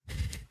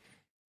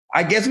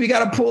 I guess we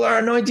got to pull our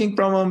anointing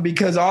from him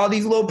because all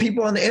these little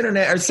people on the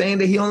internet are saying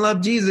that he don't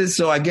love Jesus.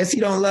 So I guess he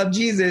don't love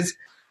Jesus.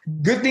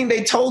 Good thing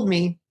they told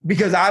me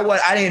because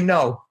I didn't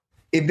know.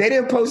 If they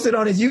didn't post it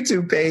on his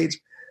YouTube page,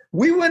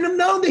 we wouldn't have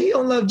known that he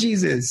don't love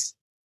Jesus.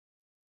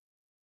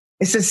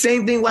 It's the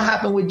same thing what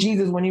happened with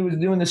Jesus when he was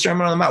doing the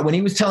Sermon on the Mount, when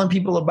he was telling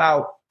people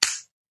about,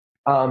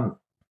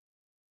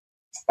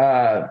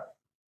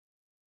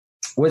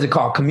 what's it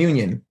called?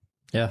 Communion.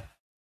 Yeah.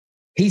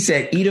 He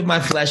said, eat of my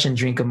flesh and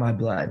drink of my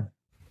blood.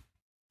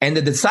 And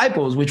the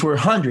disciples, which were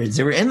hundreds,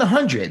 they were in the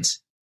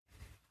hundreds.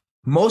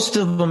 Most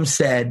of them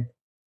said,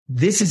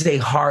 this is a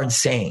hard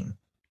saying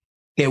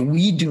that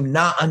we do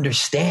not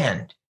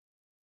understand.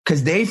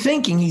 Because they're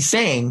thinking he's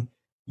saying,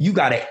 you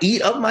got to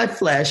eat of my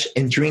flesh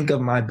and drink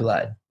of my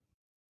blood.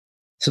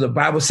 So the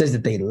Bible says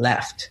that they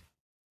left.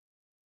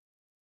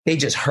 They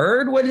just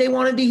heard what they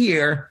wanted to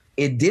hear.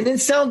 It didn't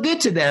sound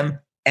good to them.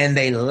 And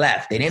they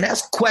left. They didn't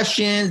ask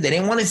questions. They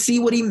didn't want to see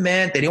what he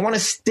meant. They didn't want to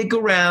stick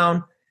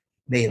around.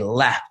 They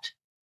left.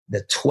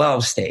 The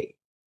 12 stayed.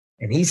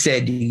 And he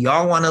said, do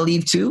y'all want to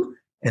leave too?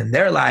 And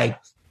they're like,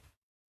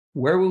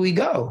 where will we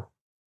go?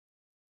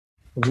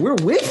 We're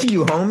with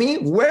you,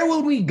 homie. Where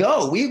will we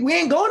go? We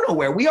ain't going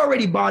nowhere. We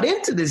already bought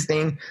into this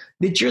thing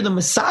that you're the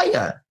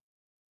Messiah.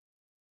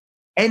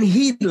 And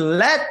he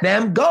let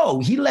them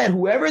go. He let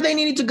whoever they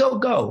needed to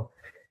go.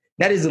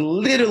 That is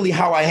literally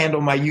how I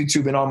handle my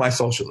YouTube and all my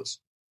socials.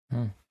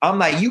 I'm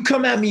like, you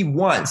come at me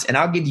once and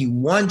I'll give you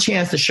one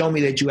chance to show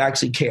me that you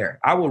actually care.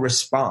 I will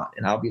respond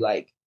and I'll be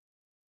like,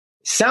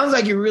 sounds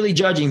like you're really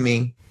judging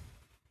me.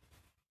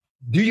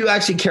 Do you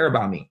actually care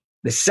about me?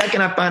 The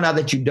second I find out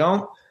that you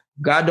don't,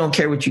 God don't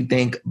care what you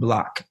think,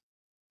 block.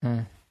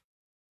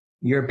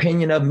 Your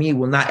opinion of me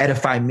will not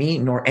edify me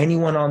nor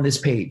anyone on this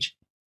page.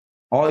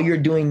 All you're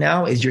doing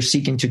now is you're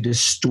seeking to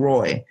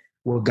destroy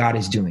what God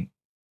is doing.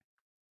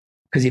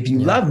 Because if you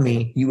love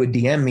me, you would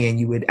DM me and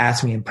you would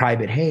ask me in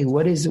private, hey,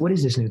 what is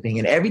this new thing?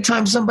 And every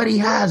time somebody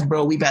has,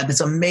 bro, we've had this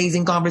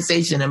amazing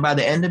conversation. And by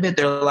the end of it,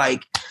 they're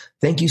like,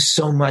 thank you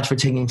so much for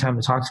taking time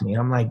to talk to me. And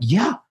I'm like,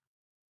 yeah,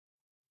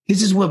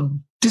 this is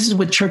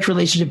what church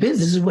relationship is.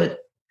 This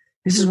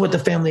is what the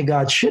family of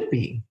God should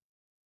be.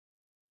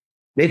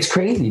 It's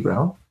crazy,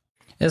 bro.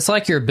 It's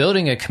like you're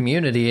building a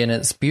community and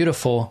it's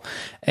beautiful.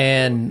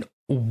 And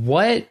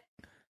what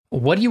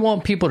do you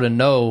want people to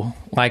know,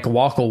 like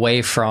walk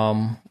away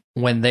from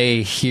when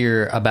they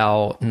hear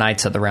about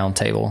Knights at the Round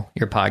Table,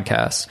 your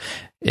podcast?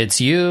 It's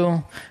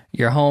you,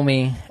 your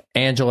homie,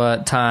 Angela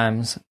at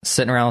times,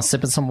 sitting around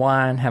sipping some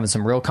wine, having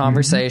some real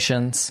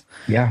conversations.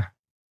 Yeah.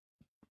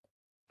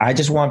 I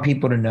just want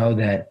people to know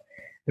that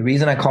the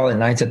reason I call it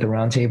Knights at the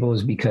Round Table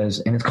is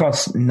because, and it's called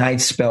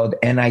Knights spelled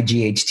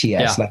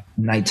NIGHTS, like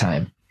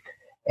nighttime.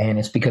 And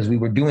it's because we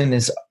were doing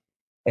this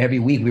every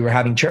week. We were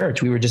having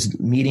church. We were just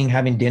meeting,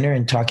 having dinner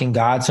and talking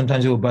God.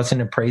 Sometimes it would bust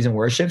into praise and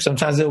worship.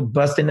 Sometimes it would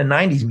bust into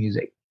 90s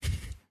music.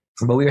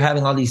 But we were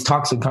having all these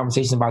talks and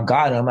conversations about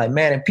God. And I'm like,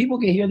 man, if people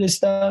can hear this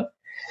stuff,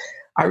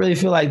 I really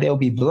feel like they'll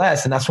be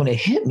blessed. And that's when it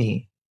hit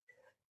me.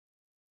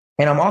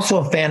 And I'm also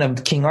a fan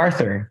of King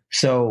Arthur.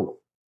 So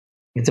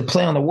it's a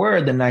play on the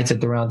word, the Knights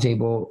at the Round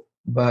Table.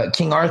 But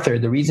King Arthur,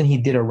 the reason he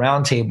did a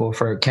round table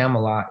for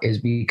Camelot is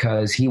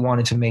because he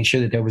wanted to make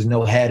sure that there was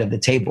no head of the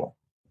table.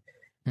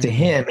 To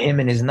him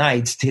and his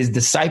knights, his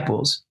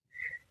disciples,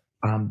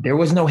 there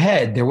was no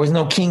head. There was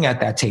no king at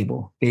that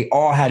table. They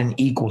all had an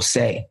equal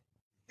say.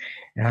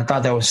 And I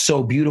thought that was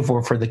so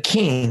beautiful for the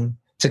king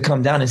to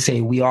come down and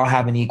say, we all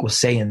have an equal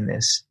say in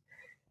this.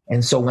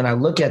 And so when I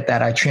look at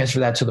that, I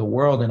transfer that to the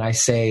world and I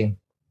say,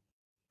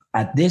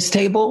 at this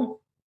table,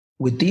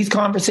 with these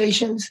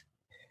conversations,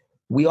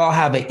 We all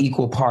have an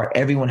equal part.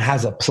 Everyone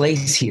has a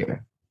place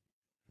here.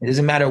 It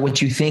doesn't matter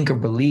what you think or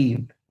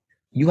believe.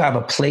 You have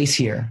a place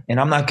here. And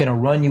I'm not going to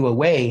run you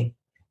away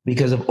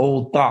because of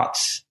old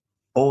thoughts,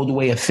 old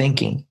way of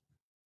thinking.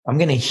 I'm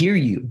going to hear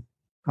you.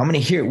 I'm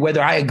going to hear,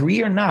 whether I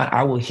agree or not,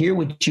 I will hear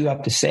what you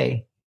have to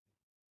say,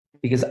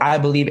 because I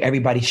believe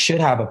everybody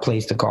should have a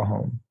place to call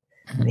home.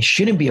 And they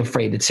shouldn't be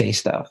afraid to say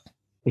stuff.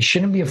 They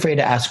shouldn't be afraid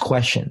to ask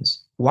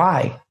questions.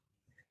 Why?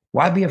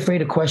 Why be afraid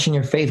to question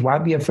your faith? Why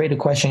be afraid to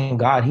question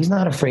God? He's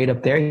not afraid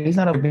up there. He's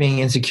not of being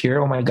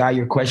insecure. Oh my God,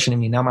 you're questioning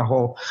me. Now my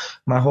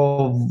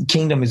whole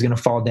kingdom is going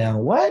to fall down.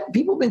 What?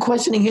 People have been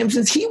questioning him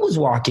since he was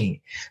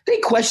walking. They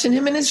questioned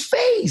him in his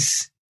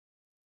face.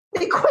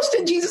 They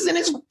questioned Jesus in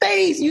his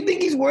face. You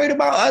think he's worried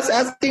about us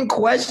asking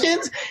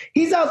questions?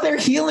 He's out there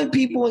healing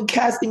people and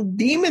casting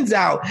demons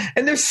out.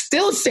 And they're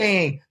still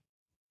saying,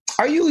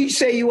 are you who you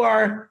say you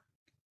are?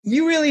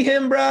 You really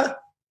him, bruh?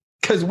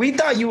 Because we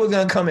thought you were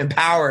going to come in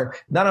power,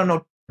 not on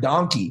no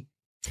donkey.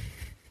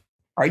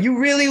 Are you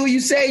really who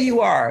you say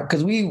you are?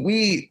 Because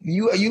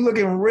you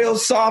looking real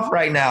soft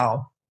right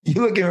now.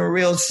 You looking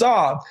real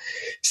soft.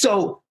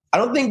 So I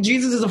don't think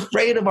Jesus is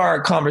afraid of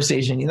our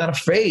conversation. He's not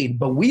afraid,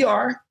 but we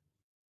are.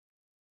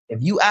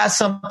 If you ask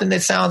something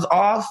that sounds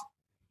off,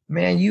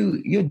 man,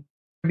 you'll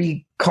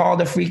be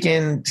called a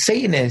freaking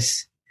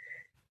Satanist.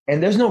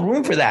 And there's no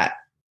room for that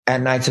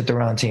at Nights at the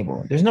Round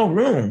Table. There's no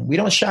room. We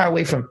don't shy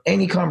away from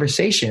any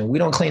conversation. We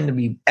don't claim to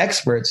be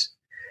experts.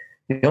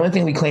 The only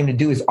thing we claim to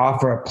do is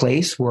offer a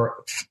place where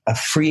a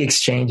free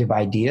exchange of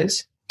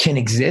ideas can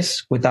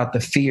exist without the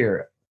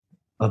fear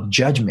of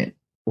judgment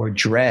or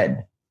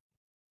dread.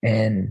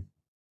 And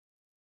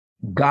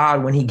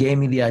God, when he gave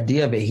me the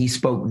idea of it, he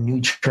spoke new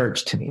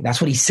church to me.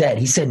 That's what he said.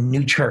 He said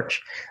new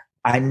church.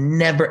 I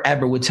never,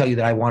 ever would tell you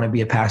that I want to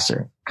be a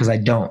pastor, because I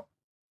don't.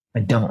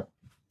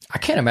 I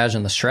can't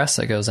imagine the stress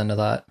that goes into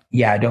that.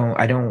 Yeah, I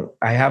don't.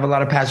 I have a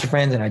lot of pastor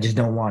friends and I just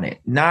don't want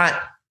it.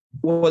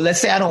 Well, let's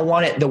say I don't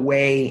want it the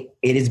way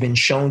it has been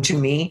shown to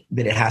me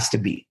that it has to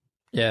be.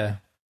 Yeah.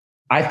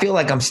 I feel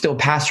like I'm still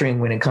pastoring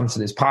when it comes to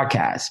this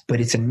podcast, but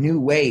it's a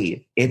new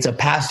wave. It's a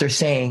pastor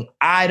saying,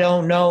 I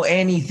don't know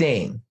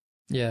anything.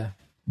 Yeah.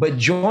 But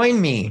join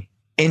me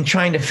in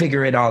trying to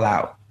figure it all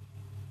out.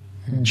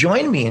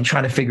 Join me in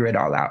trying to figure it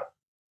all out,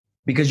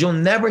 because you'll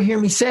never hear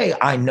me say,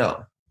 I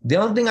know. The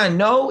only thing I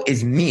know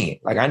is me.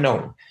 Like I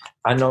know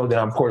that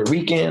I'm Puerto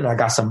Rican. I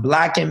got some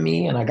black in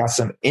me and I got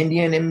some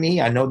Indian in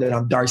me. I know that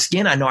I'm dark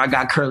skinned. I know I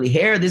got curly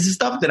hair. This is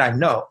stuff that I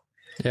know.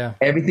 Yeah.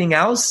 Everything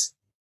else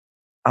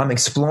I'm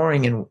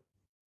exploring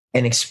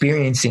and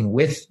experiencing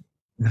with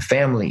the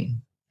family.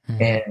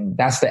 And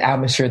that's the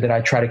atmosphere that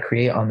I try to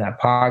create on that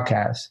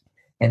podcast.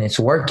 And it's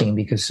working,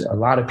 because a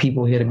lot of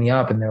people hit me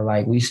up and they're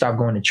like, we stopped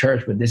going to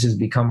church, but this has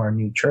become our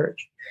new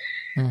church.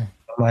 I'm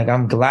like,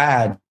 I'm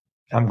glad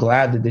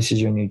that this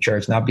is your new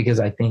church, not because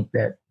I think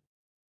that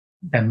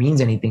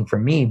means anything for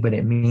me, but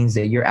it means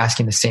that you're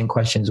asking the same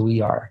questions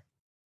we are,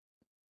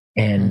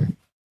 and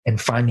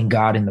finding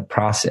God in the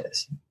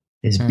process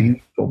is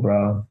beautiful,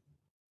 bro.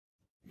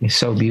 It's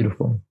so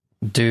beautiful.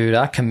 Dude,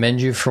 I commend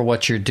you for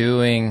what you're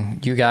doing.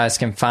 You guys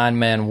can find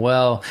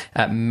Manuel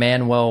at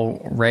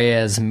Manuel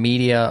Reyes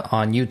Media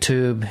on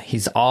YouTube.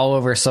 He's all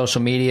over social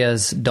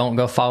medias. Don't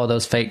go follow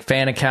those fake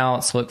fan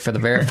accounts. Look for the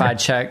verified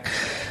check.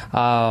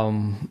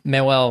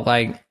 Manuel,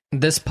 like,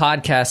 this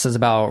podcast is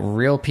about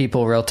real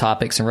people, real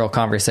topics, and real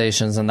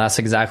conversations. And that's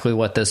exactly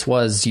what this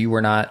was. You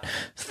were not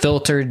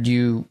filtered.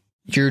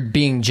 You're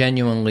being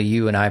genuinely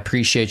you, and I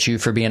appreciate you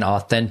for being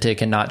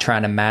authentic and not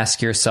trying to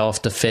mask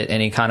yourself to fit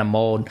any kind of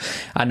mold.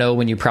 I know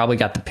when you probably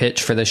got the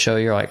pitch for the show,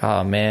 you're like,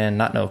 oh man,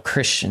 not no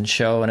Christian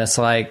show. And it's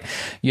like,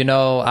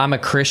 I'm a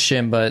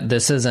Christian, but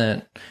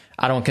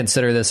I don't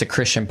consider this a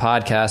Christian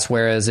podcast.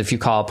 Whereas if you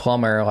call a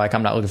plumber, like,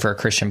 I'm not looking for a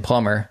Christian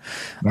plumber.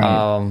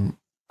 Right.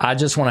 I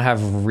just want to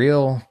have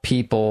real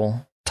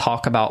people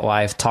talk about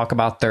life, talk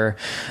about their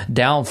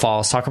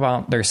downfalls, talk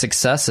about their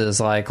successes,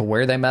 like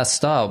where they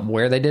messed up,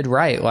 where they did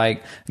right.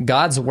 Like,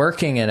 God's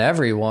working in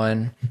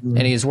everyone,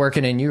 and he's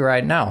working in you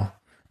right now.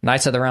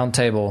 Nights at the Round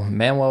Table,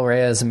 Manuel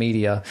Reyes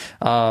Media.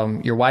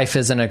 Your wife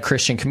isn't a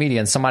Christian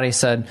comedian. Somebody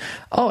said,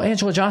 oh,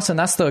 Angela Johnson,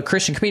 that's the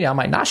Christian comedian. I'm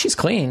like, nah, she's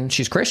clean.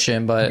 She's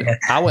Christian, but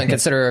I wouldn't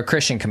consider her a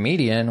Christian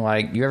comedian.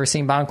 Like, you ever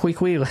seen Bon Qui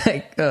Qui?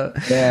 Like,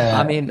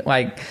 I mean,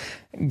 like,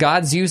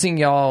 God's using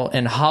y'all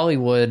in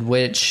Hollywood,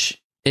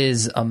 which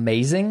is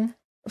amazing.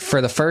 For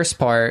the first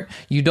part,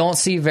 you don't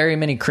see very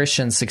many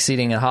Christians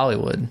succeeding in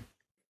Hollywood.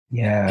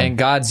 Yeah. And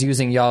God's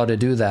using y'all to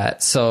do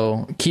that.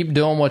 So keep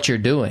doing what you're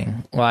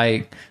doing.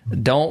 Like,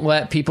 don't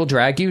let people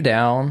drag you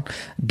down.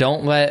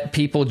 Don't let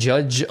people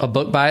judge a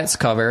book by its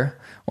cover.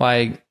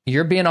 Like,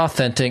 you're being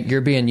authentic,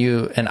 you're being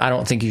you, and I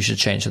don't think you should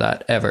change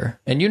that ever.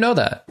 And you know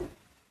that.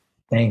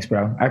 Thanks,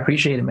 bro. I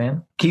appreciate it,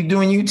 man. Keep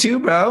doing you too,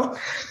 bro.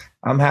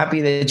 I'm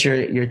happy that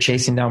you're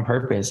chasing down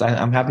purpose.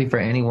 I'm happy for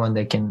anyone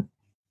that can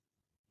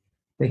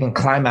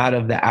climb out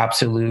of the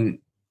absolute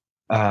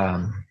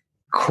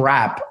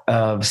crap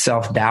of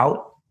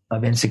self-doubt,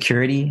 of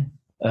insecurity,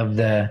 of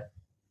the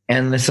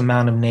endless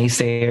amount of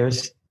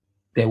naysayers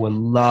that would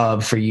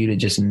love for you to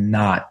just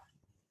not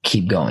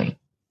keep going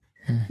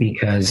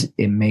because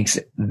it makes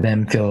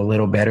them feel a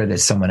little better that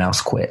someone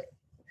else quit.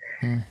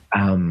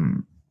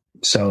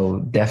 So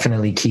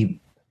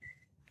definitely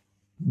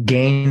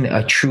gain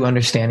a true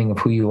understanding of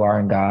who you are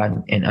in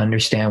God and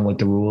understand what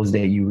the rules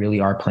that you really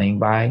are playing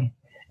by.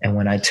 And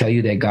when I tell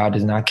you that God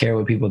does not care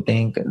what people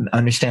think,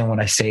 understand what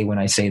I say when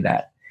I say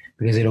that,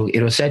 because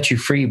it'll set you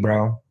free,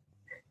 bro.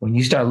 When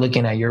you start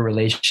looking at your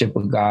relationship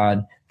with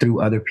God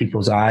through other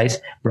people's eyes,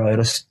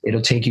 bro,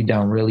 it'll take you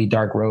down really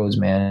dark roads,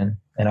 man.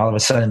 And all of a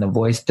sudden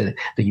the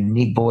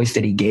unique voice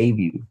that he gave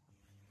you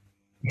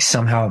is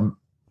somehow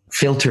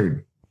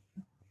filtered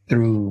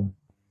through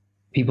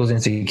people's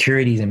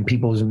insecurities and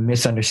people's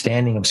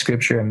misunderstanding of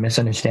scripture and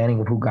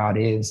misunderstanding of who God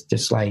is.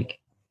 Just like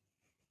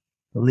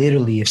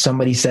literally, if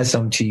somebody says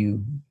something to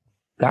you,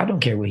 God don't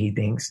care what he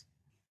thinks.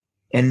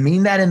 And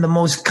mean that in the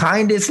most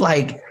kindest,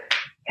 like,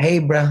 hey,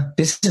 bro,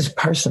 this is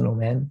personal,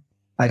 man.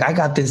 Like, I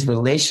got this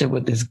relationship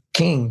with this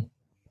king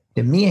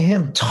that me and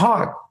him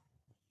talk,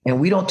 and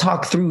we don't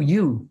talk through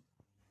you.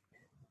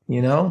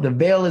 You know, the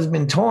veil has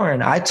been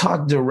torn. I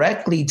talk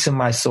directly to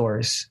my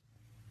source.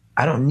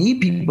 I don't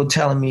need people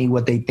telling me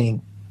what they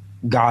think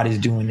God is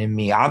doing in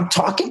me. I'm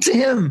talking to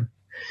him.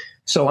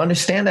 So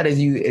understand that as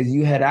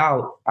you head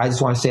out, I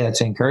just want to say that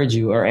to encourage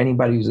you, or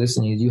anybody who's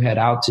listening, as you head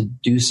out to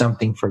do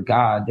something for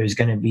God, there's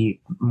going to be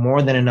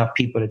more than enough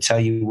people to tell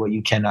you what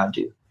you cannot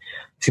do.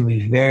 There's going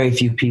to be very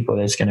few people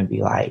that's going to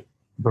be like,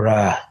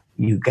 bruh,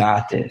 you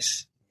got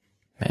this.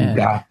 Man. You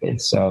got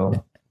this.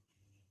 So,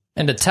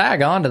 and to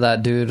tag on to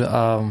that, dude,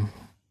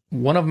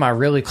 one of my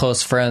really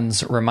close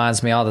friends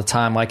reminds me all the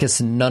time, like,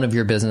 it's none of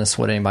your business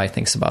what anybody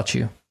thinks about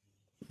you.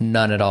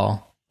 None at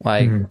all.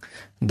 Like,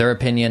 their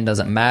opinion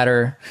doesn't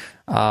matter.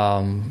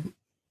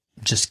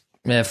 Just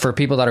for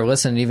people that are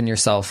listening, even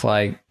yourself,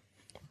 like,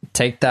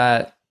 take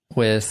that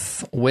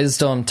with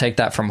wisdom, take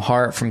that from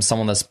heart, from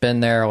someone that's been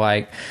there.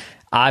 Like,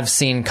 I've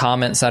seen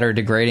comments that are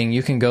degrading.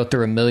 You can go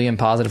through 1 million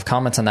positive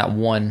comments, and that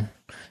one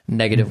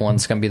negative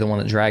one's going to be the one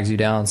that drags you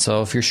down.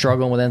 So if you're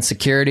struggling with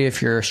insecurity,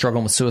 if you're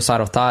struggling with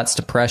suicidal thoughts,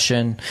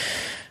 depression,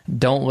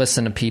 don't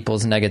listen to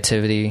people's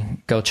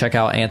negativity. Go check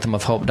out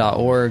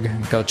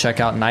anthemofhope.org. Go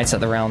check out Knights at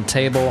the Round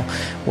Table.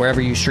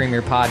 Wherever you stream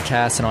your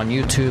podcasts, and on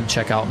YouTube,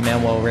 check out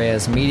Manuel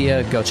Reyes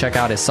Media. Go check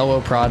out his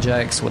solo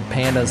projects with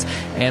Pandas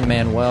and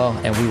Manuel,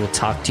 and we will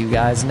talk to you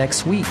guys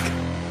next week.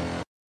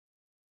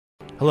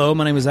 Hello,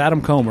 my name is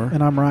Adam Comer.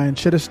 And I'm Ryan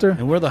Chittister.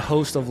 And we're the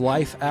host of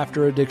Life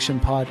After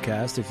Addiction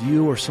podcast. If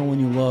you or someone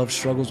you love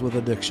struggles with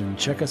addiction,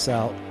 check us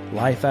out,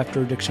 Life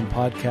After Addiction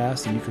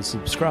podcast, and you can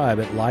subscribe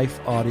at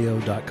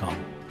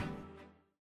lifeaudio.com.